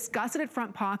 this gusseted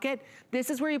front pocket. This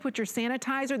is where you put your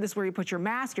sanitizer, this is where you put your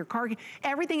mask, your car,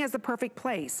 everything has the perfect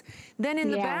place. Then in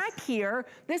the back here,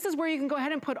 this is where you can go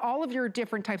ahead and put all of your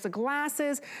different types of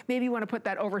glasses. Maybe you want to put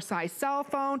that oversized cell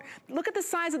phone. Look at the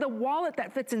size of the wallet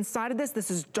that fits inside of this.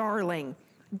 This is darling.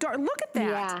 Look at that.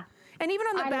 Yeah. And even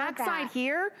on the back side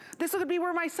here, this would be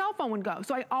where my cell phone would go.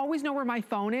 So I always know where my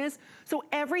phone is. So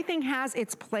everything has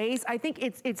its place. I think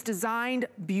it's designed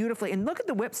beautifully. And look at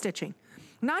the whip stitching.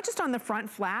 Not just on the front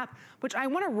flap, which I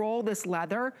want to roll this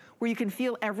leather where you can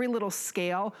feel every little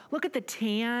scale. Look at the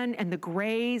tan and the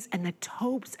grays and the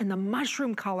taupes and the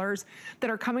mushroom colors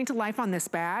that are coming to life on this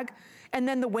bag. And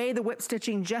then the way the whip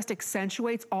stitching just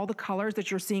accentuates all the colors that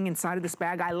you're seeing inside of this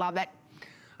bag. I love it.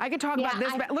 I could talk about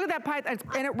this, look at that python,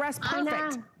 and it rests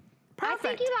perfect. I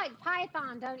think you like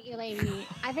python, don't you, Amy?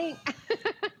 I think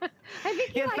you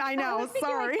yes, like I know,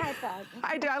 sorry. Like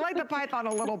I do, I like the python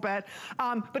a little bit.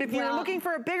 But if you're looking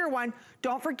for a bigger one,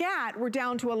 don't forget, we're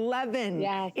down to 11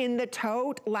 in the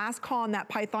tote. Last call on that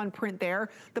python print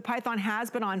there. The python has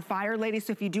been on fire, ladies,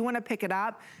 so if you do want to pick it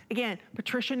up, again,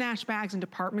 Patricia Nash bags in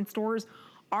department stores,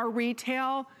 our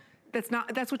retail,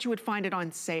 that's what you would find it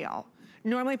on sale.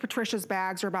 Normally, Patricia's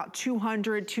bags are about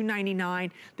 $200,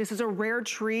 $299. This is a rare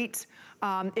treat.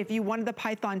 If you wanted the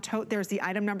python tote, there's the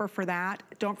item number for that.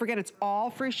 Don't forget, it's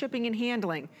all free shipping and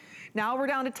handling. Now we're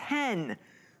down to 10.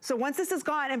 So once this is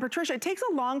gone, and Patricia, it takes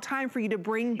a long time for you to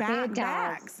bring back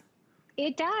bags.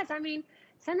 It does. I mean,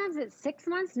 sometimes it's 6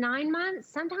 months, 9 months.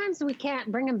 Sometimes we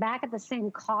can't bring them back at the same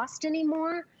cost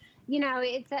anymore. You know,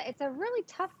 it's a really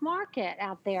tough market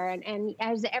out there. And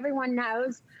as everyone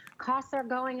knows, costs are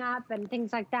going up and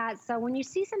things like that. So when you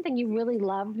see something you really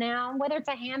love now, whether it's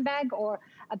a handbag or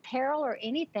apparel or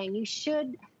anything, you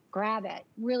should grab it.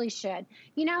 Really should.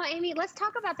 You know, Amy, let's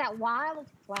talk about that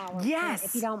wildflower print,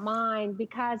 if you don't mind,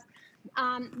 because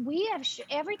we have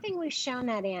everything we've shown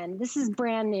that in. This is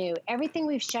brand new. Everything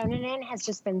we've shown it in has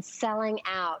just been selling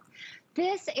out.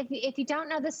 This, if you don't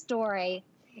know the story,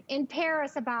 in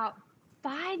Paris about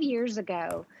 5 years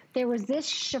ago, there was this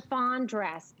chiffon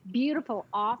dress, beautiful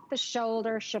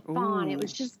off-the-shoulder chiffon. Ooh. It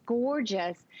was just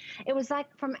gorgeous. It was like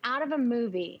from out of a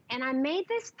movie. And I made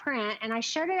this print, and I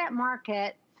showed it at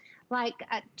market, like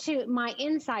to my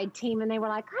inside team, and they were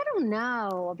like, I don't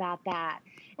know about that.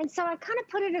 And so I kind of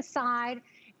put it aside.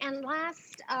 And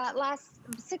last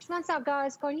 6 months ago, I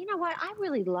was going, you know what? I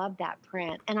really love that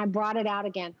print. And I brought it out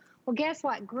again. Well, guess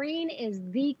what? Green is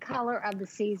the color of the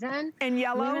season. And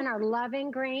yellow? Women are loving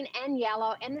green and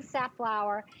yellow and the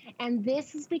safflower. And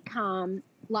this has become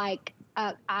like,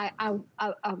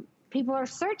 people are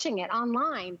searching it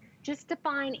online just to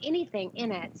find anything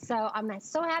in it. So I'm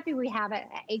so happy we have it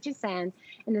at HSN.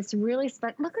 And this really,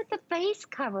 look at the face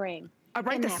covering.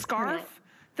 Right, the scarf? Print.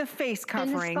 The face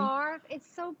covering. And the scarf, it's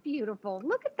so beautiful.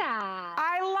 Look at that.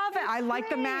 I love it. I like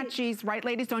the matchies, right,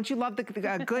 ladies? Don't you love the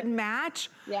good match?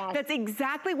 Yes. That's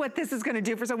exactly what this is going to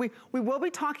do for. So we will be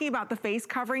talking about the face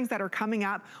coverings that are coming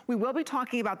up. We will be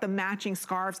talking about the matching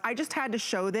scarves. I just had to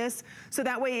show this so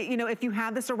that way, you know, if you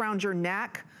have this around your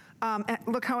neck,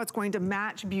 look how it's going to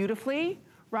match beautifully.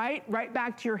 Right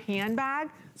back to your handbag.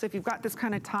 So if you've got this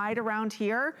kind of tied around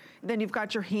here, then you've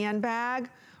got your handbag,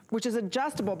 which is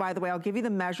adjustable, by the way. I'll give you the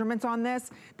measurements on this.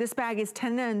 This bag is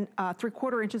 10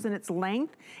 3/4 inches in its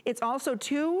length. It's also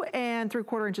 2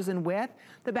 3/4 inches in width.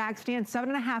 The bag stands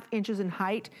 7.5 inches in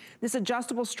height. This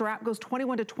adjustable strap goes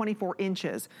 21 to 24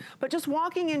 inches. But just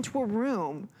walking into a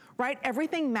room, right,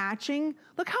 everything matching,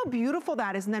 look how beautiful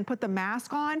that is, and then put the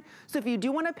mask on. So if you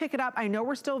do wanna pick it up, I know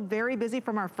we're still very busy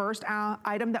from our first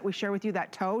item that we share with you,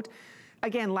 that tote.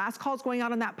 Again, last call's going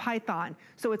out on that python.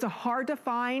 So it's a hard to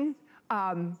find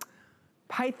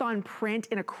python print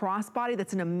in a crossbody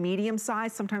that's in a medium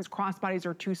size. Sometimes crossbodies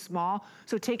are too small.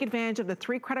 So take advantage of the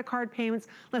 3 credit card payments.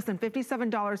 Less than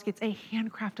 $57 gets a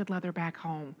handcrafted leather bag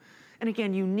home. And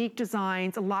again, unique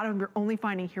designs. A lot of them you're only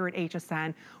finding here at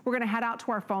HSN. We're gonna head out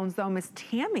to our phones though. Miss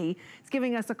Tammy is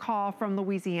giving us a call from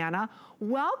Louisiana.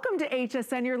 Welcome to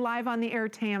HSN. You're live on the air,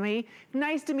 Tammy.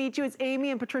 Nice to meet you. It's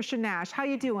Amy and Patricia Nash. How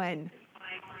you doing?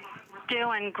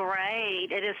 Doing great.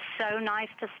 It is so nice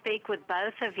to speak with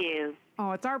both of you.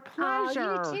 Oh, it's our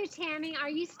pleasure. Oh, you too, Tammy. Are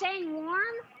you staying warm?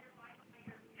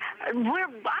 I'm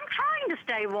trying to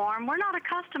stay warm. We're not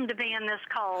accustomed to being this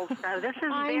cold, so this is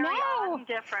very odd and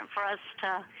different for us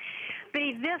to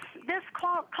be this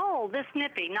cold, this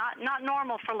nippy. Not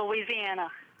normal for Louisiana.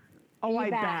 Oh, I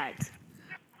bet.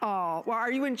 Oh, well,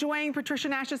 are you enjoying Patricia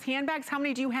Nash's handbags? How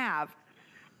many do you have?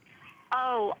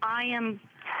 Oh, I am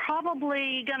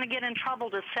probably going to get in trouble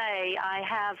to say I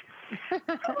have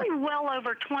probably well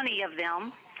over 20 of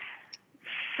them.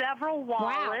 Several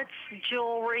wallets,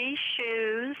 jewelry,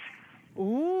 shoes.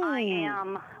 Ooh. I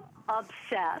am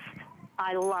obsessed.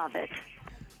 I love it.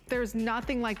 There's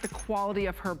nothing like the quality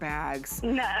of her bags.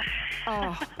 No.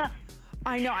 Oh,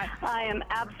 I know. I am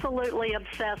absolutely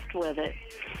obsessed with it.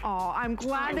 Oh, I'm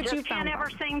glad that you found can't ever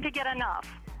seem to get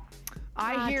enough.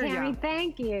 I hear you. Tammy,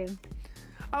 thank you.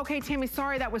 Okay, Tammy,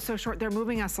 sorry that was so short. They're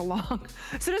moving us along.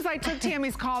 As soon as I took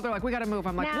Tammy's call, they're like, we got to move.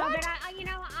 I'm like, no, what?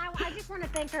 But I just want to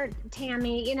thank her,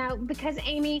 Tammy, because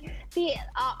Amy,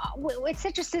 it's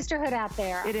such a sisterhood out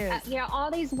there. It is.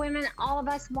 All these women, all of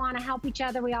us want to help each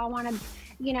other. We all want to,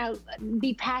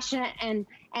 be passionate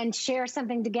and share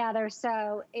something together.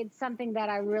 So it's something that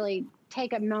I really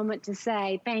take a moment to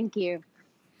say thank you.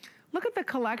 Look at the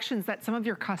collections that some of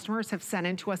your customers have sent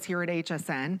in to us here at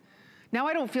HSN. Now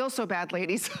I don't feel so bad,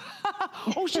 ladies.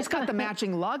 Oh, she's got the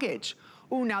matching luggage.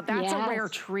 Oh, now that's a rare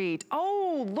treat.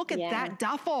 Oh, look at that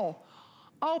duffel.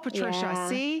 Oh, Patricia,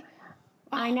 see?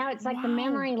 Oh, I know, it's like the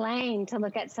memory lane to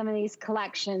look at some of these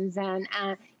collections. And,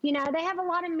 they have a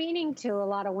lot of meaning to a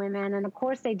lot of women. And, of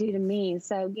course, they do to me.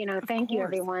 So, thank you,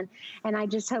 everyone. And I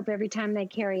just hope every time they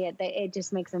carry it, it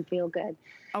just makes them feel good.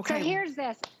 Okay. So here's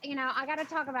this. I got to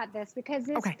talk about this because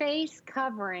this face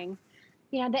covering,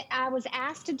 I was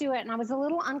asked to do it, and I was a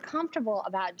little uncomfortable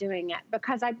about doing it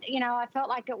because I felt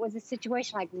like it was a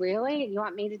situation like, really? You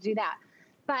want me to do that?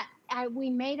 But we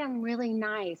made them really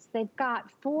nice. They've got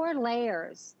 4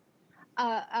 layers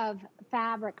of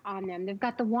fabric on them. They've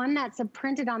got the one that's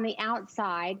printed on the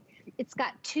outside. It's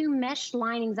got 2 mesh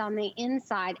linings on the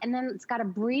inside, and then it's got a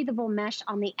breathable mesh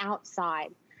on the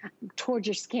outside towards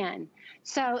your skin.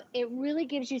 So it really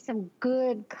gives you some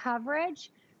good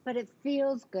coverage, but it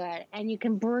feels good, and you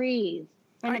can breathe,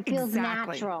 and it feels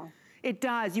natural. It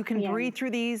does. You can breathe through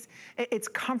these. It's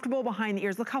comfortable behind the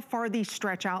ears. Look how far these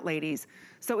stretch out, ladies.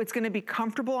 So it's going to be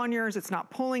comfortable on yours. It's not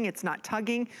pulling. It's not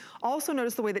tugging. Also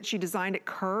notice the way that she designed it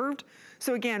curved.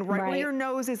 So again, right where your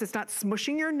nose is, it's not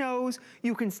smushing your nose.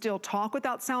 You can still talk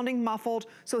without sounding muffled.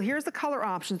 So here's the color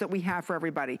options that we have for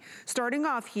everybody. Starting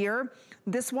off here,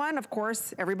 this one, of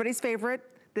course, everybody's favorite.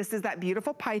 This is that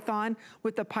beautiful python.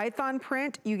 With the python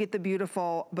print, you get the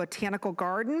beautiful botanical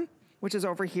garden, which is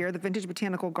over here, the vintage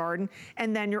botanical garden.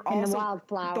 And then you're also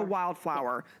the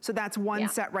wildflower. So that's one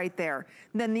set right there.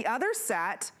 Then the other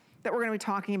set that we're gonna be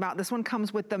talking about, this one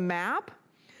comes with the map.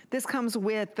 This comes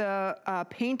with the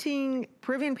painting,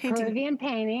 Peruvian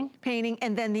painting,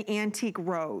 and then the antique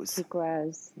rose. Antique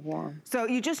rose, yeah. So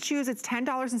you just choose, it's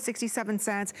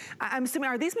 $10.67. I'm assuming,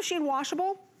 are these machine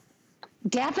washable?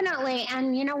 Definitely,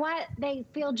 and you know what? They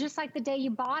feel just like the day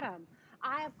you bought them.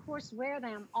 I, of course, wear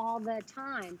them all the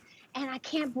time, and I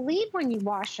can't believe when you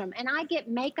wash them. And I get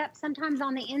makeup sometimes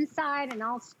on the inside, and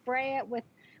I'll spray it with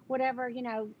whatever,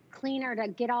 cleaner to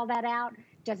get all that out.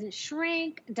 Doesn't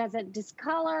shrink, doesn't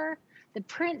discolor. The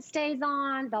print stays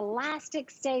on, the elastic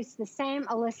stays the same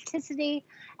elasticity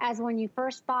as when you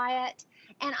first buy it.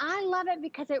 And I love it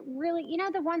because it really,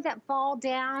 the ones that fall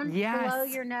down below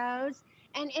your nose.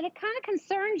 And it kind of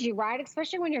concerns you, right?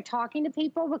 Especially when you're talking to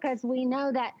people, because we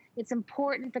know that it's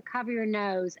important to cover your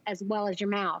nose as well as your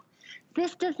mouth.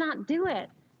 This does not do it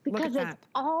because it's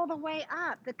all the way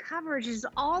up. The coverage is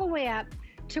all the way up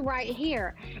to right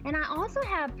here. And I also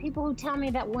have people who tell me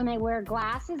that when they wear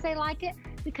glasses, they like it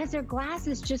because their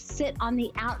glasses just sit on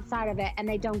the outside of it and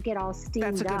they don't get all steamed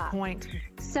up. That's a good point.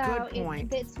 So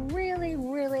it's really,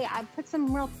 really, I put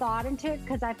some real thought into it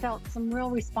because I felt some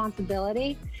real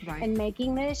responsibility in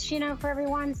making this, for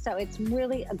everyone. So it's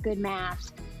really a good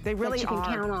mask. They really that you can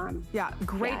count on. Yeah,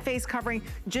 great face covering.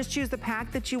 Just choose the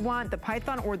pack that you want, the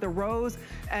python or the rose.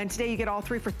 And today you get all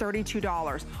 3 for $32.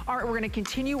 All right, we're gonna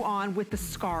continue on with the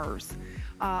scarves.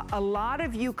 A lot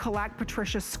of you collect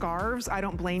Patricia's scarves. I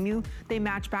don't blame you. They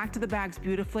match back to the bags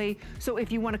beautifully. So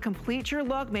if you want to complete your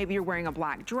look, maybe you're wearing a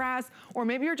black dress, or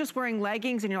maybe you're just wearing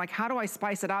leggings and you're like, how do I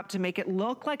spice it up to make it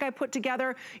look like I put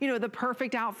together, the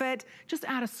perfect outfit? Just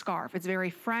add a scarf. It's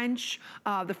very French.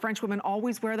 The French women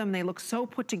always wear them. They look so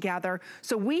put together.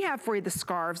 So we have for you the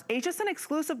scarves. HSN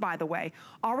exclusive, by the way.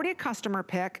 Already a customer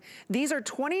pick. These are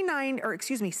 79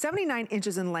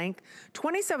 inches in length,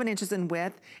 27 inches in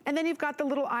width, and then you've got the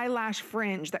little eyelash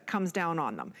fringe that comes down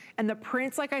on them. And the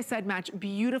prints, like I said, match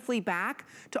beautifully back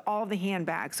to all of the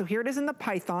handbags. So here it is in the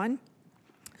python.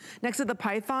 Next to the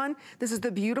python, this is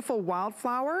the beautiful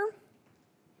wildflower.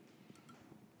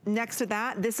 Next to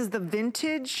that, this is the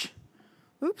vintage,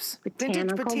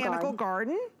 vintage botanical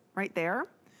garden right there.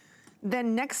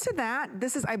 Then next to that,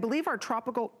 this is, I believe, our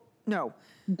tropical, no.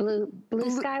 Blue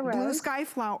sky rose.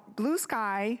 Blue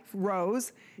sky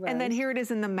rose. And then here it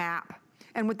is in the map.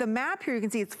 And with the map here, you can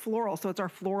see it's floral, so it's our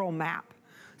floral map.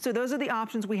 So those are the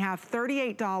options we have.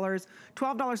 $38,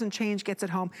 $12 and change gets it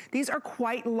home. These are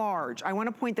quite large. I want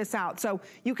to point this out. So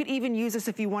you could even use this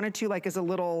if you wanted to, like as a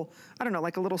little, I don't know,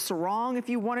 like a little sarong if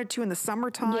you wanted to in the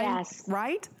summertime. Yes.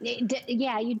 Right?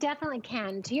 Yeah, you definitely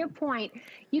can. To your point,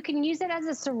 you can use it as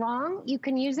a sarong. You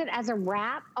can use it as a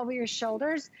wrap over your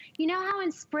shoulders. You know how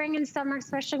in spring and summer,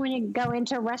 especially when you go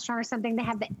into a restaurant or something, they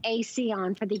have the AC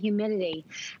on for the humidity.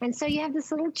 And so you have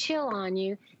this little chill on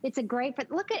you. It's a great,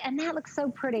 but look at, and that looks so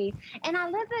pretty. And I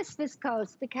love this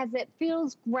viscose because it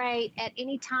feels great at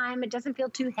any time. It doesn't feel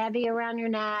too heavy around your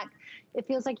neck. It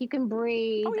feels like you can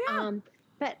breathe. Oh, yeah.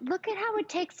 But look at how it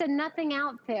takes a nothing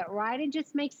outfit, right? It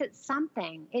just makes it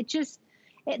something.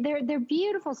 They're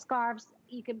beautiful scarves.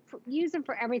 You can use them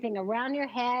for everything around your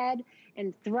head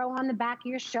and throw on the back of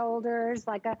your shoulders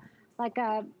like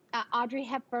a Audrey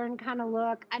Hepburn kind of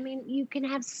look. I mean, you can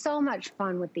have so much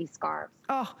fun with these scarves.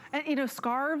 Oh, and you know,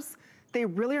 scarves, they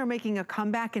really are making a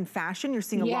comeback in fashion. You're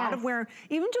seeing a lot of wear,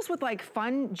 even just with like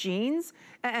fun jeans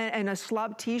and a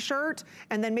schlub t-shirt,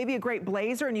 and then maybe a great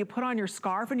blazer, and you put on your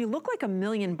scarf and you look like $1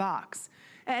 million.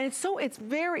 And it's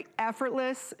very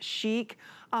effortless, chic.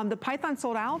 The python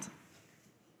sold out.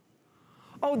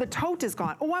 Oh, the tote is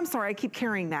gone. Oh, I'm sorry, I keep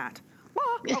carrying that.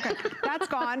 Okay, that's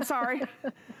gone, sorry.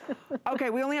 Okay,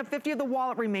 we only have 50 of the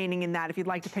wallet remaining in that if you'd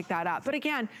like to pick that up. But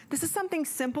again, this is something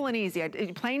simple and easy. A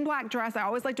plain black dress. I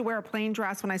always like to wear a plain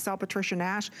dress when I sell Patricia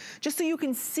Nash, just so you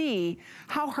can see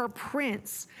how her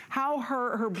prints, how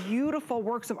her beautiful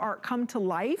works of art come to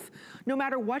life, no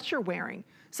matter what you're wearing.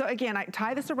 So again, I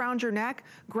tie this around your neck,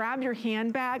 grab your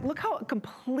handbag. Look how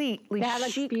completely that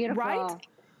looks chic, beautiful. Right?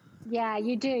 Yeah,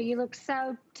 you do. You look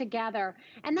so together.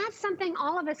 And that's something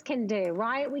all of us can do,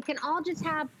 right? We can all just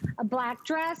have a black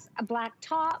dress, a black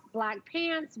top, black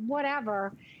pants,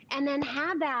 whatever, and then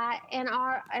have that in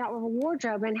our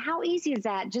wardrobe. And how easy is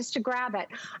that just to grab it?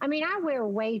 I mean, I wear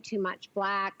way too much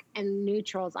black and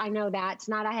neutrals. I know that. It's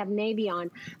not I have navy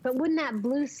on. But wouldn't that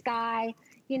blue sky,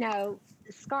 you know,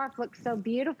 scarf look so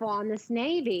beautiful on this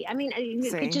navy? I mean,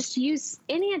 you could just use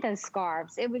any of those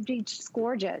scarves. It would be just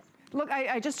gorgeous. Look,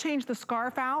 I just changed the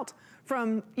scarf out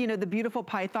from, you know, the beautiful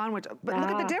python, but look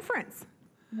at the difference.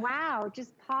 Wow,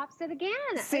 just pops it again.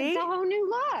 See? It's a whole new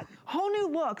look. Whole new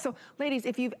look. So ladies,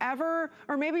 if you've ever,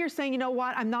 or maybe you're saying, you know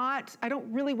what, I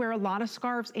don't really wear a lot of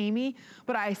scarves, Amy,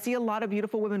 but I see a lot of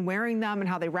beautiful women wearing them and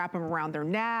how they wrap them around their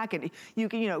neck, and you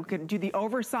can, you know, can do the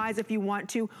oversize if you want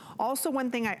to. Also,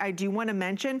 one thing I do want to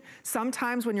mention,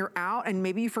 sometimes when you're out and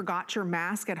maybe you forgot your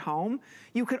mask at home,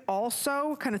 you could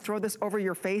also kind of throw this over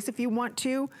your face if you want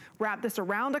to, wrap this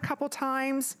around a couple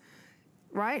times,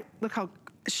 right? Look how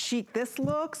chic this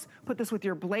looks. Put this with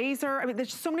your blazer. I mean,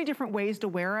 there's so many different ways to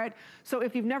wear it. So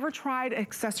if you've never tried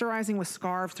accessorizing with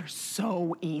scarves, they're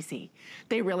so easy.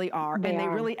 They really are. They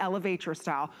really elevate your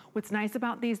style. What's nice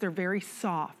about these, they're very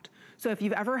soft. So if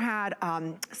you've ever had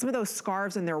some of those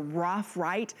scarves and they're rough,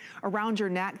 right, around your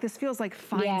neck, this feels like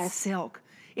fine silk.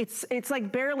 It's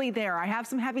like barely there. I have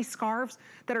some heavy scarves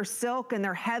that are silk and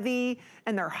they're heavy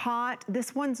and they're hot.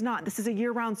 This one's not. This is a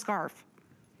year-round scarf.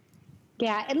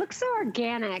 Yeah, it looks so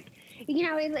organic. You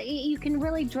know, you can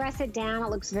really dress it down. It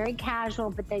looks very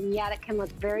casual, but then yet it can look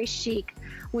very chic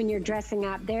when you're dressing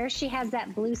up. There she has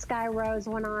that blue sky rose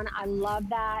one on. I love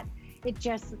that. It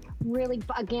just really,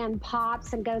 again,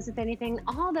 pops and goes with anything.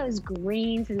 All those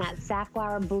greens and that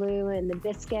safflower blue and the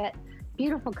biscuit,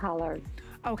 beautiful colors.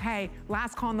 Okay,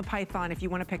 last call on the python if you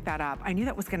want to pick that up. I knew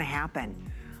that was going to happen.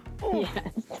 Ooh.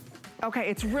 Yes. Okay,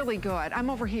 it's really good.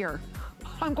 I'm over here.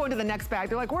 I'm going to the next bag.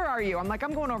 They're like, where are you? I'm like,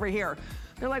 I'm going over here.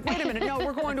 They're like, wait a minute. No,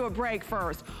 we're going to a break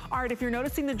first. All right, if you're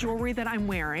noticing the jewelry that I'm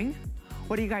wearing,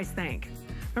 what do you guys think?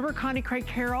 Remember Connie Craig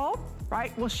Carroll?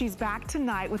 Right? Well, she's back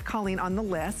tonight with Colleen on the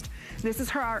list. This is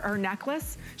her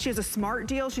necklace. She has a smart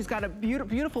deal. She's got a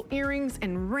beautiful earrings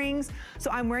and rings. So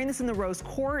I'm wearing this in the rose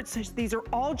quartz. These are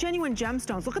all genuine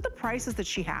gemstones. Look at the prices that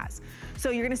she has. So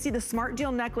you're gonna see the smart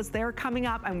deal necklace there coming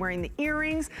up. I'm wearing the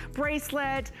earrings,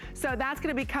 bracelet. So that's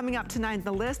gonna be coming up tonight in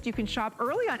the list. You can shop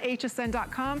early on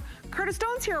hsn.com. Curtis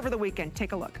Stone's here over the weekend.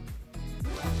 Take a look.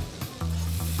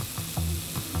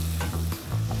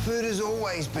 Food has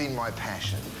always been my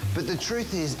passion, but the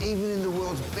truth is, even in the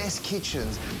world's best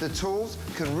kitchens, the tools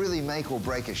can really make or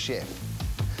break a chef.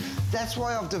 That's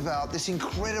why I've developed this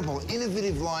incredible,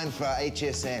 innovative line for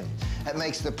HSN. It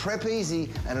makes the prep easy,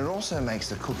 and it also makes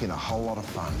the cooking a whole lot of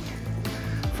fun.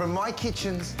 From my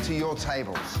kitchens to your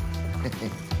tables.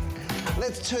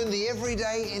 Let's turn the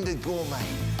everyday into gourmet.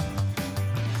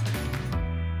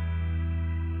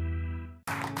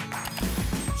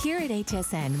 Here at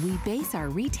HSN, we base our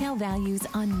retail values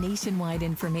on nationwide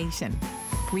information.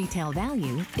 Retail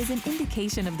value is an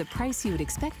indication of the price you would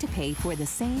expect to pay for the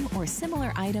same or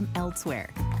similar item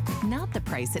elsewhere, not the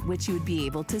price at which you would be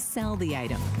able to sell the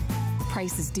item.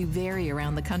 Prices do vary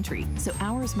around the country, so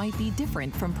ours might be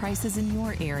different from prices in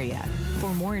your area.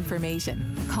 For more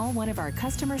information, call one of our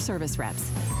customer service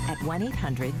reps at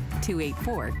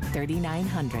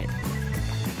 1-800-284-3900.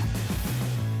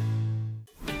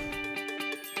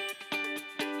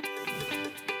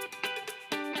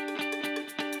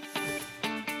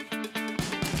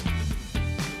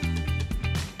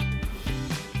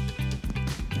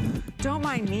 Don't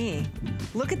mind me.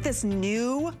 Look at this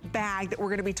new bag that we're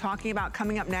gonna be talking about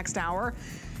coming up next hour.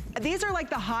 These are like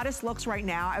the hottest looks right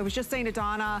now. I was just saying to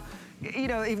Donna, you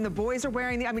know, even the boys are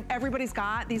wearing the, I mean, everybody's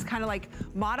got these kind of like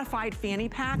modified fanny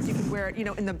packs. You can wear it, you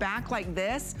know, in the back like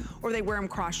this, or they wear them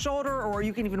cross shoulder, or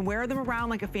you can even wear them around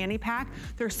like a fanny pack.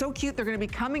 They're so cute. They're gonna be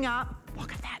coming up.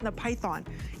 Look at that in the python.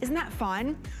 Isn't that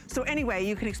fun? So anyway,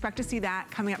 you can expect to see that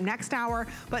coming up next hour.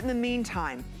 But in the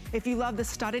meantime, if you love the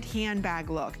studded handbag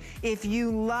look, if you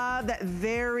love that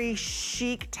very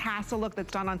chic tassel look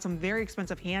that's done on some very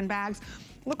expensive handbags,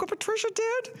 look what Patricia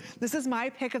did. This is my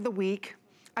pick of the week.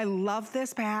 I love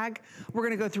this bag. We're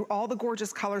gonna go through all the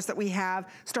gorgeous colors that we have,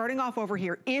 starting off over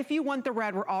here. If you want the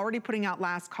red, we're already putting out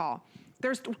last call.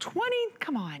 There's 20,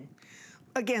 come on.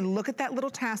 Again, look at that little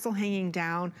tassel hanging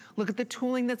down. Look at the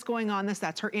tooling that's going on this.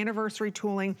 That's her anniversary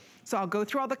tooling. So I'll go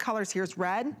through all the colors. Here's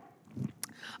red.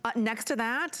 Next to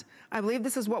that, I believe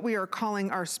this is what we are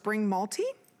calling our spring multi.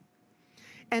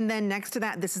 And then next to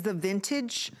that, this is the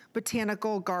vintage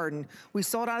botanical garden. We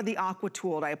sold out of the aqua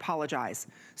tooled, I apologize.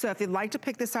 So if you'd like to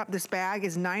pick this up, this bag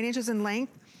is 9 inches in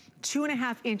length,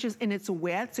 2.5 inches in its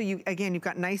width. So again, you've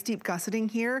got nice deep gusseting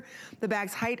here. The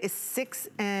bag's height is 6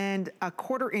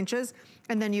 1/4 inches.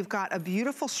 And then you've got a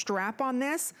beautiful strap on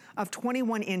this of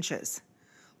 21 inches.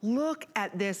 Look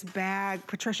at this bag.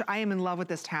 Patricia, I am in love with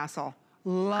this tassel.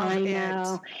 Love it. I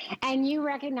know. And you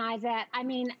recognize that. I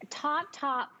mean, top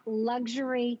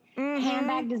luxury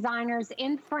handbag designers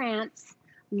in France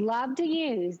love to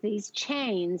use these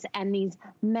chains and these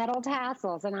metal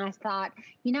tassels. And I thought,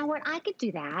 you know what? I could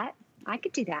do that. I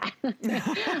could do that.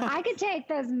 I could take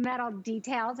those metal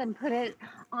details and put it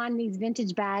on these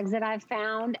vintage bags that I've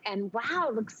found. And wow,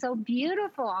 it looks so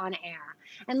beautiful on air.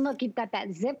 And look, you've got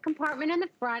that zip compartment in the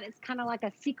front. It's kind of like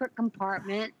a secret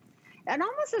compartment. It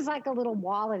almost is like a little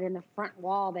wallet in the front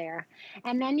wall there.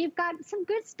 And then you've got some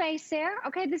good space there.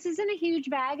 Okay, this isn't a huge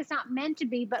bag. It's not meant to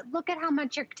be, but look at how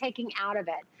much you're taking out of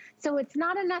it. So it's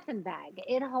not a nothing bag.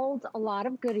 It holds a lot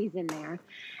of goodies in there.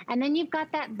 And then you've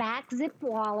got that back zip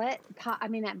wallet,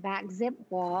 that back zip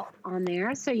wall on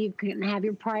there. So you can have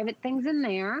your private things in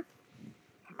there.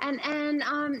 And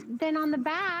then on the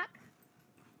back,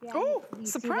 oh,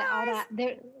 surprise.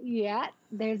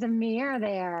 There's a mirror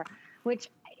there, which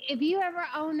if you ever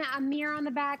own a mirror on the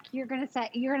back, you're gonna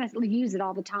use it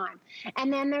all the time.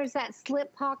 And then there's that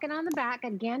slip pocket on the back,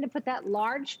 again, to put that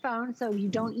large phone so you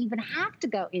don't even have to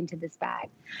go into this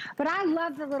bag. But I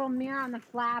love the little mirror on the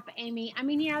flap, Amy. I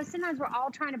mean, you know, sometimes we're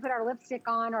all trying to put our lipstick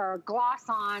on or gloss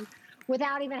on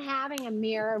without even having a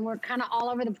mirror, and we're kind of all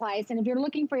over the place. And if you're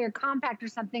looking for your compact or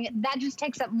something, that just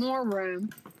takes up more room.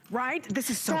 Right? This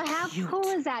is so how cute. Cool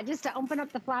is that? Just to open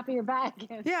up the flap of your bag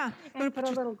and put a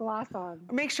little gloss on.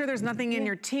 Make sure there's nothing in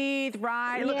your teeth,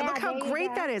 right? Look how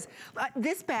great that is.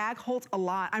 This bag holds a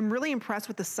lot. I'm really impressed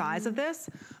with the size of this.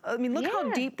 I mean, look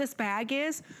how deep this bag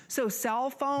is. So cell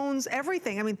phones,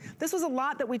 everything. I mean, this was a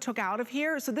lot that we took out of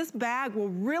here. So this bag will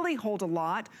really hold a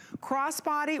lot.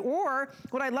 Crossbody, or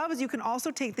what I love is you can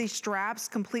also take these straps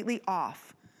completely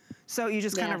off. So you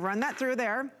just kind of run that through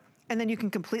there, and then you can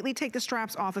completely take the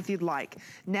straps off if you'd like.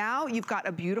 Now you've got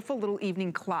a beautiful little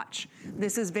evening clutch.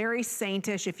 This is very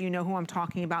Saint-ish, if you know who I'm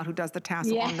talking about, who does the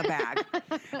tassel on the bag.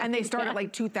 And they start at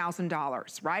like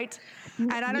 $2,000, right?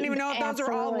 And I don't even know if those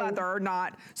are all leather or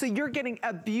not. So you're getting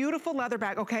a beautiful leather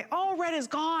bag. Okay, all red is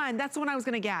gone. That's the one I was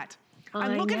gonna get.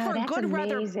 I'm looking for a good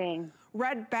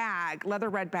red bag, leather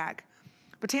red bag.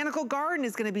 Botanical Garden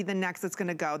is gonna be the next that's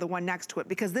gonna go, the one next to it,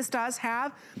 because this does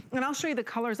have, and I'll show you the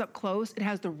colors up close. It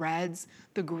has the reds,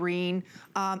 the green,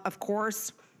 of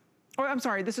course, Oh, I'm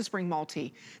sorry, this is spring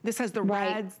multi. This has the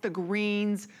reds, the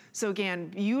greens. So again,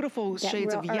 beautiful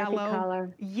shades of yellow.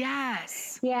 Color.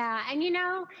 Yes. Yeah, and you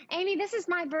know, Amy, this is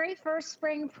my very first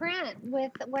spring print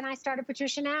when I started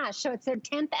Patricia Nash. So it's their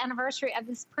 10th anniversary of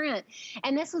this print.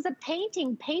 And this was a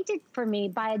painting painted for me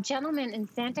by a gentleman in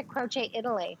Santa Croce,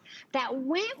 Italy, that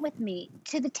went with me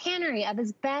to the tannery of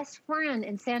his best friend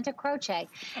in Santa Croce.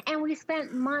 And we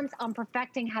spent months on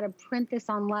perfecting how to print this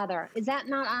on leather. Is that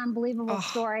not an unbelievable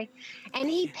story? And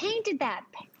he painted that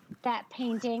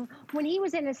painting when he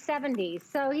was in his 70s.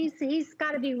 So he's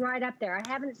got to be right up there. I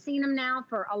haven't seen him now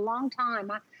for a long time.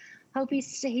 I hope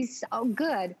he's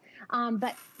good.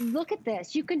 But look at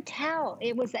this. You can tell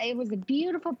it was a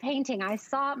beautiful painting. I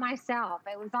saw it myself.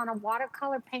 It was on a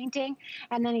watercolor painting,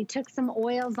 and then he took some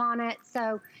oils on it.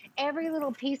 So every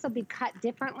little piece will be cut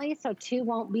differently, so two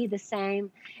won't be the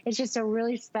same. It's just a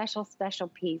really special, special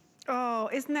piece. Oh,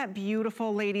 isn't that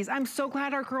beautiful, ladies? I'm so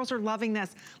glad our girls are loving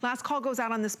this. Last call goes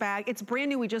out on this bag. It's brand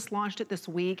new. We just launched it this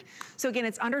week. So again,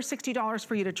 it's under $60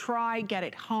 for you to try, get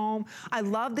it home. I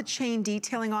love the chain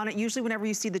detailing on it. Usually whenever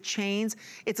you see the chains,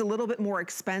 it's a little bit more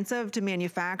expensive to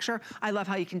manufacture. I love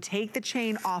how you can take the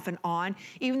chain off and on.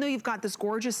 Even though you've got this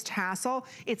gorgeous tassel,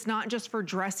 it's not just for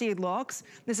dressy looks.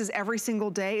 This is every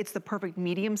single day. It's the perfect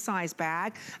medium-sized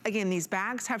bag. Again, these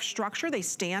bags have structure. They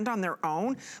stand on their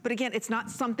own. But again, it's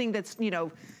not something that's, you know,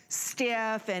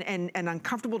 stiff and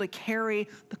uncomfortable to carry.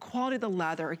 The quality of the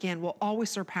leather, again, will always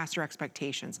surpass your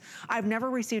expectations. I've never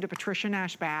received a Patricia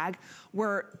Nash bag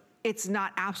where it's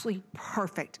not absolutely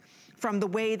perfect. From the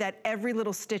way that every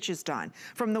little stitch is done,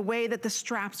 from the way that the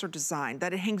straps are designed,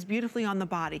 that it hangs beautifully on the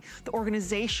body, the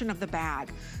organization of the bag.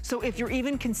 So if you're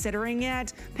even considering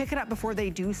it, pick it up before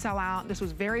they do sell out. This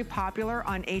was very popular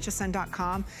on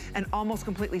hsn.com and almost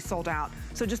completely sold out.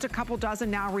 So just a couple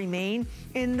dozen now remain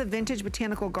in the vintage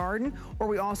botanical garden, or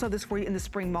we also have this for you in the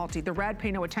spring multi. The red,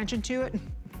 pay no attention to it.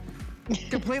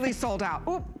 Completely sold out.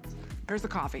 Oop. Here's the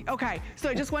coffee. Okay, so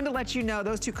I just wanted to let you know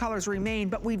those two colors remain,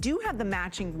 but we do have the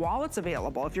matching wallets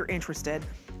available if you're interested.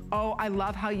 Oh, I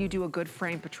love how you do a good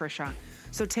frame, Patricia.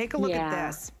 So take a look at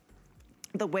this.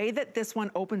 The way that this one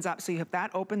opens up, so you have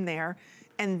that open there,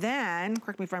 and then,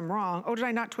 correct me if I'm wrong. Oh, did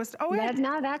I not twist? Oh, yeah.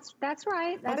 No, that's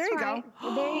right. That's there you right.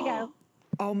 go. There you go.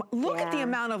 Oh, look at the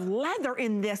amount of leather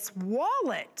in this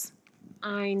wallet.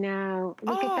 I know.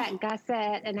 Look at that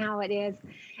gusset and how it is.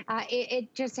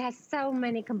 It just has so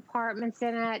many compartments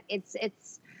in it.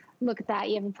 It's look at that.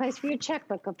 You have a place for your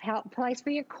checkbook, a place for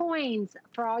your coins,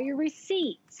 for all your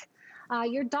receipts,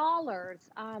 your dollars,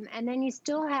 and then you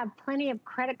still have plenty of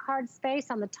credit card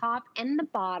space on the top and the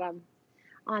bottom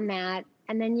on that.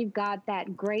 And then you've got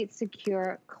that great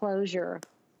secure closure.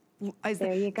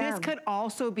 There you go. This could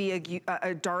also be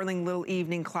a darling little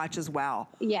evening clutch as well.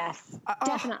 Yes,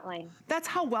 definitely. That's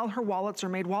how well her wallets are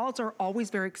made. Wallets are always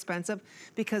very expensive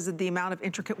because of the amount of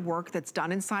intricate work that's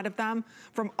done inside of them,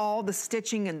 from all the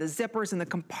stitching and the zippers and the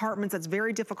compartments. That's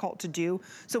very difficult to do.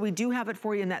 So we do have it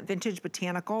for you in that vintage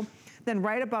botanical. Then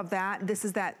right above that, this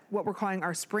is that what we're calling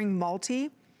our spring multi.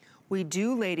 We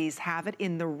do, ladies, have it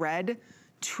in the red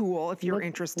tulle if you're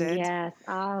interested. Yes.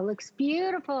 Oh, looks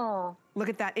beautiful. Look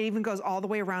at that. It even goes all the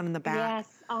way around in the back.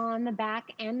 Yes, on the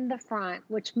back and the front,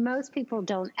 which most people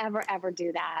don't ever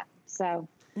do that. So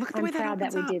I'm proud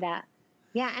that we do that.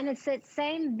 Yeah, and it's that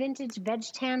same vintage veg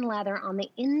tan leather on the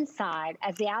inside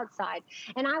as the outside.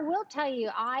 And I will tell you,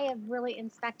 I have really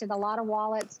inspected a lot of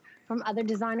wallets from other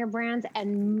designer brands,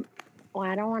 and well,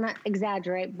 I don't want to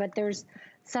exaggerate, but there's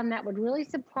some that would really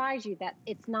surprise you that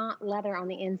it's not leather on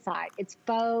the inside. It's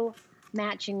faux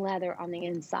matching leather on the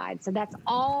inside. So that's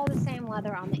all the same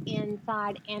leather on the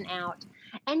inside and out.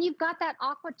 And you've got that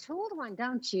aqua tooled one,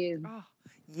 don't you? Oh,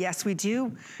 yes, we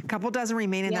do. A couple dozen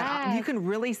remain in that. You can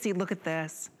really see, look at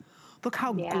this. Look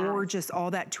how gorgeous all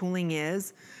that tooling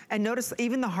is. And notice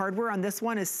even the hardware on this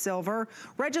one is silver.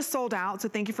 Red just sold out, so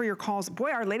thank you for your calls.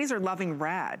 Boy, our ladies are loving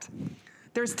red.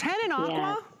 There's 10 in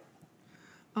aqua.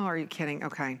 Oh, are you kidding?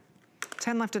 Okay.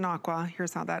 10 left in aqua.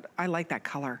 Here's how I like that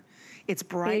color. It's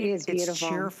bright, it's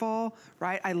cheerful,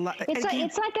 right? I love it.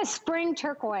 It's like a spring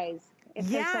turquoise, if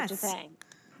there's such a thing.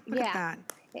 Look at that.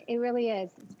 It really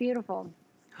is. It's beautiful.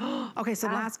 Okay, so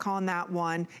last call on that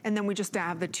one, and then we just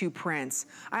have the two prints.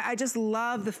 I just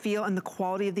love the feel and the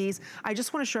quality of these. I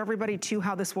just want to show everybody too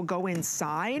how this will go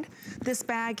inside this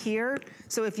bag here.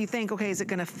 So if you think, okay, is it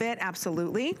gonna fit?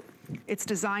 Absolutely. It's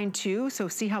designed too, so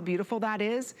see how beautiful that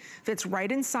is? Fits right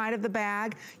inside of the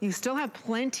bag. You still have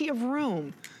plenty of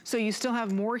room. So you still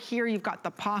have more here. You've got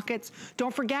the pockets.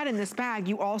 Don't forget in this bag,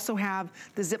 you also have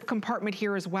the zip compartment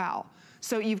here as well.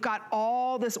 So you've got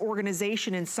all this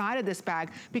organization inside of this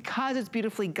bag because it's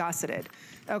beautifully gusseted,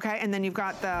 okay? And then you've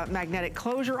got the magnetic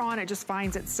closure on, it just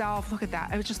finds itself. Look at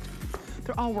that, it was just,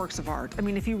 they're all works of art. I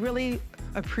mean, if you really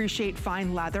appreciate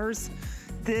fine leathers,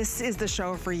 this is the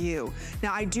show for you.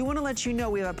 Now, I do wanna let you know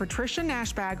we have a Patricia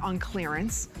Nash bag on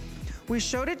clearance. We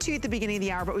showed it to you at the beginning of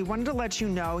the hour, but we wanted to let you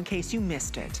know in case you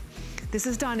missed it. This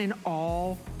is done in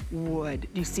all wood.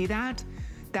 Do you see that?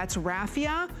 That's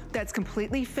raffia, that's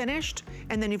completely finished,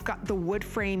 and then you've got the wood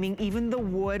framing, even the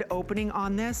wood opening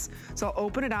on this. So I'll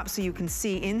open it up so you can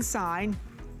see inside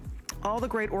all the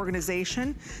great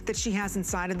organization that she has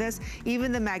inside of this,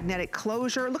 even the magnetic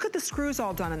closure. Look at the screws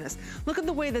all done in this. Look at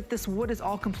the way that this wood is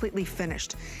all completely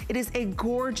finished. It is a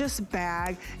gorgeous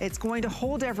bag. It's going to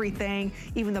hold everything.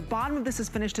 Even the bottom of this is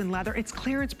finished in leather. It's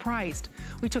clearance priced.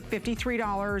 We took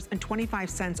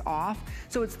 $53.25 off,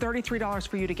 so it's $33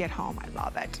 for you to get home. I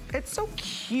love it. It's so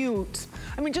cute.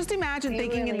 I mean, just imagine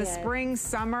thinking in the spring,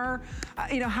 summer,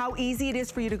 you know, how easy it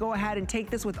is for you to go ahead and take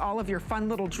this with all of your fun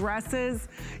little dresses.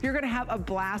 You're gonna have a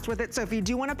blast with it. So if you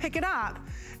do wanna pick it up,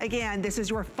 again, this is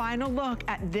your final look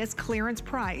at this clearance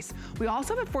price. We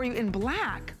also have it for you in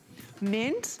black,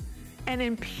 mint, and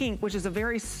in pink, which is a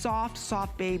very soft,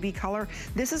 soft baby color.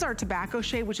 This is our tobacco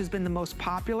shade, which has been the most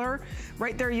popular.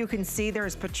 Right there you can see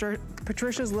there's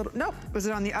Patricia's little, no, was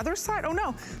it on the other side? Oh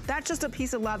no, that's just a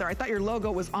piece of leather. I thought your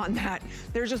logo was on that.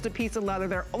 There's just a piece of leather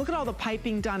there. Look at all the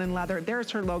piping done in leather.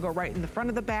 There's her logo right in the front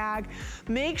of the bag.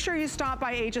 Make sure you stop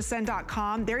by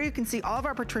hsn.com. There you can see all of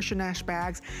our Patricia Nash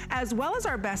bags, as well as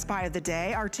our best buy of the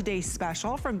day, our today's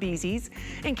special from Beezy's.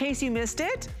 In case you missed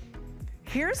it,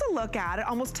 here's a look at it.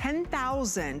 Almost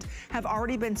 10,000 have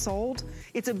already been sold.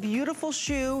 It's a beautiful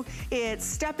shoe. It's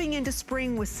stepping into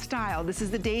spring with style. This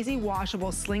is the Daisy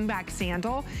washable slingback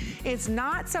sandal. It's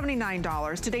not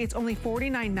 $79. Today it's only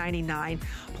 $49.99.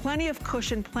 Plenty of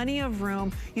cushion, plenty of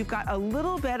room. You've got a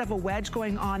little bit of a wedge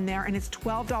going on there, and it's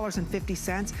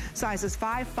 $12.50. Sizes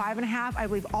 5, 5.5, I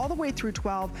believe all the way through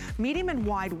 12, medium and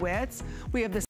wide widths. We have this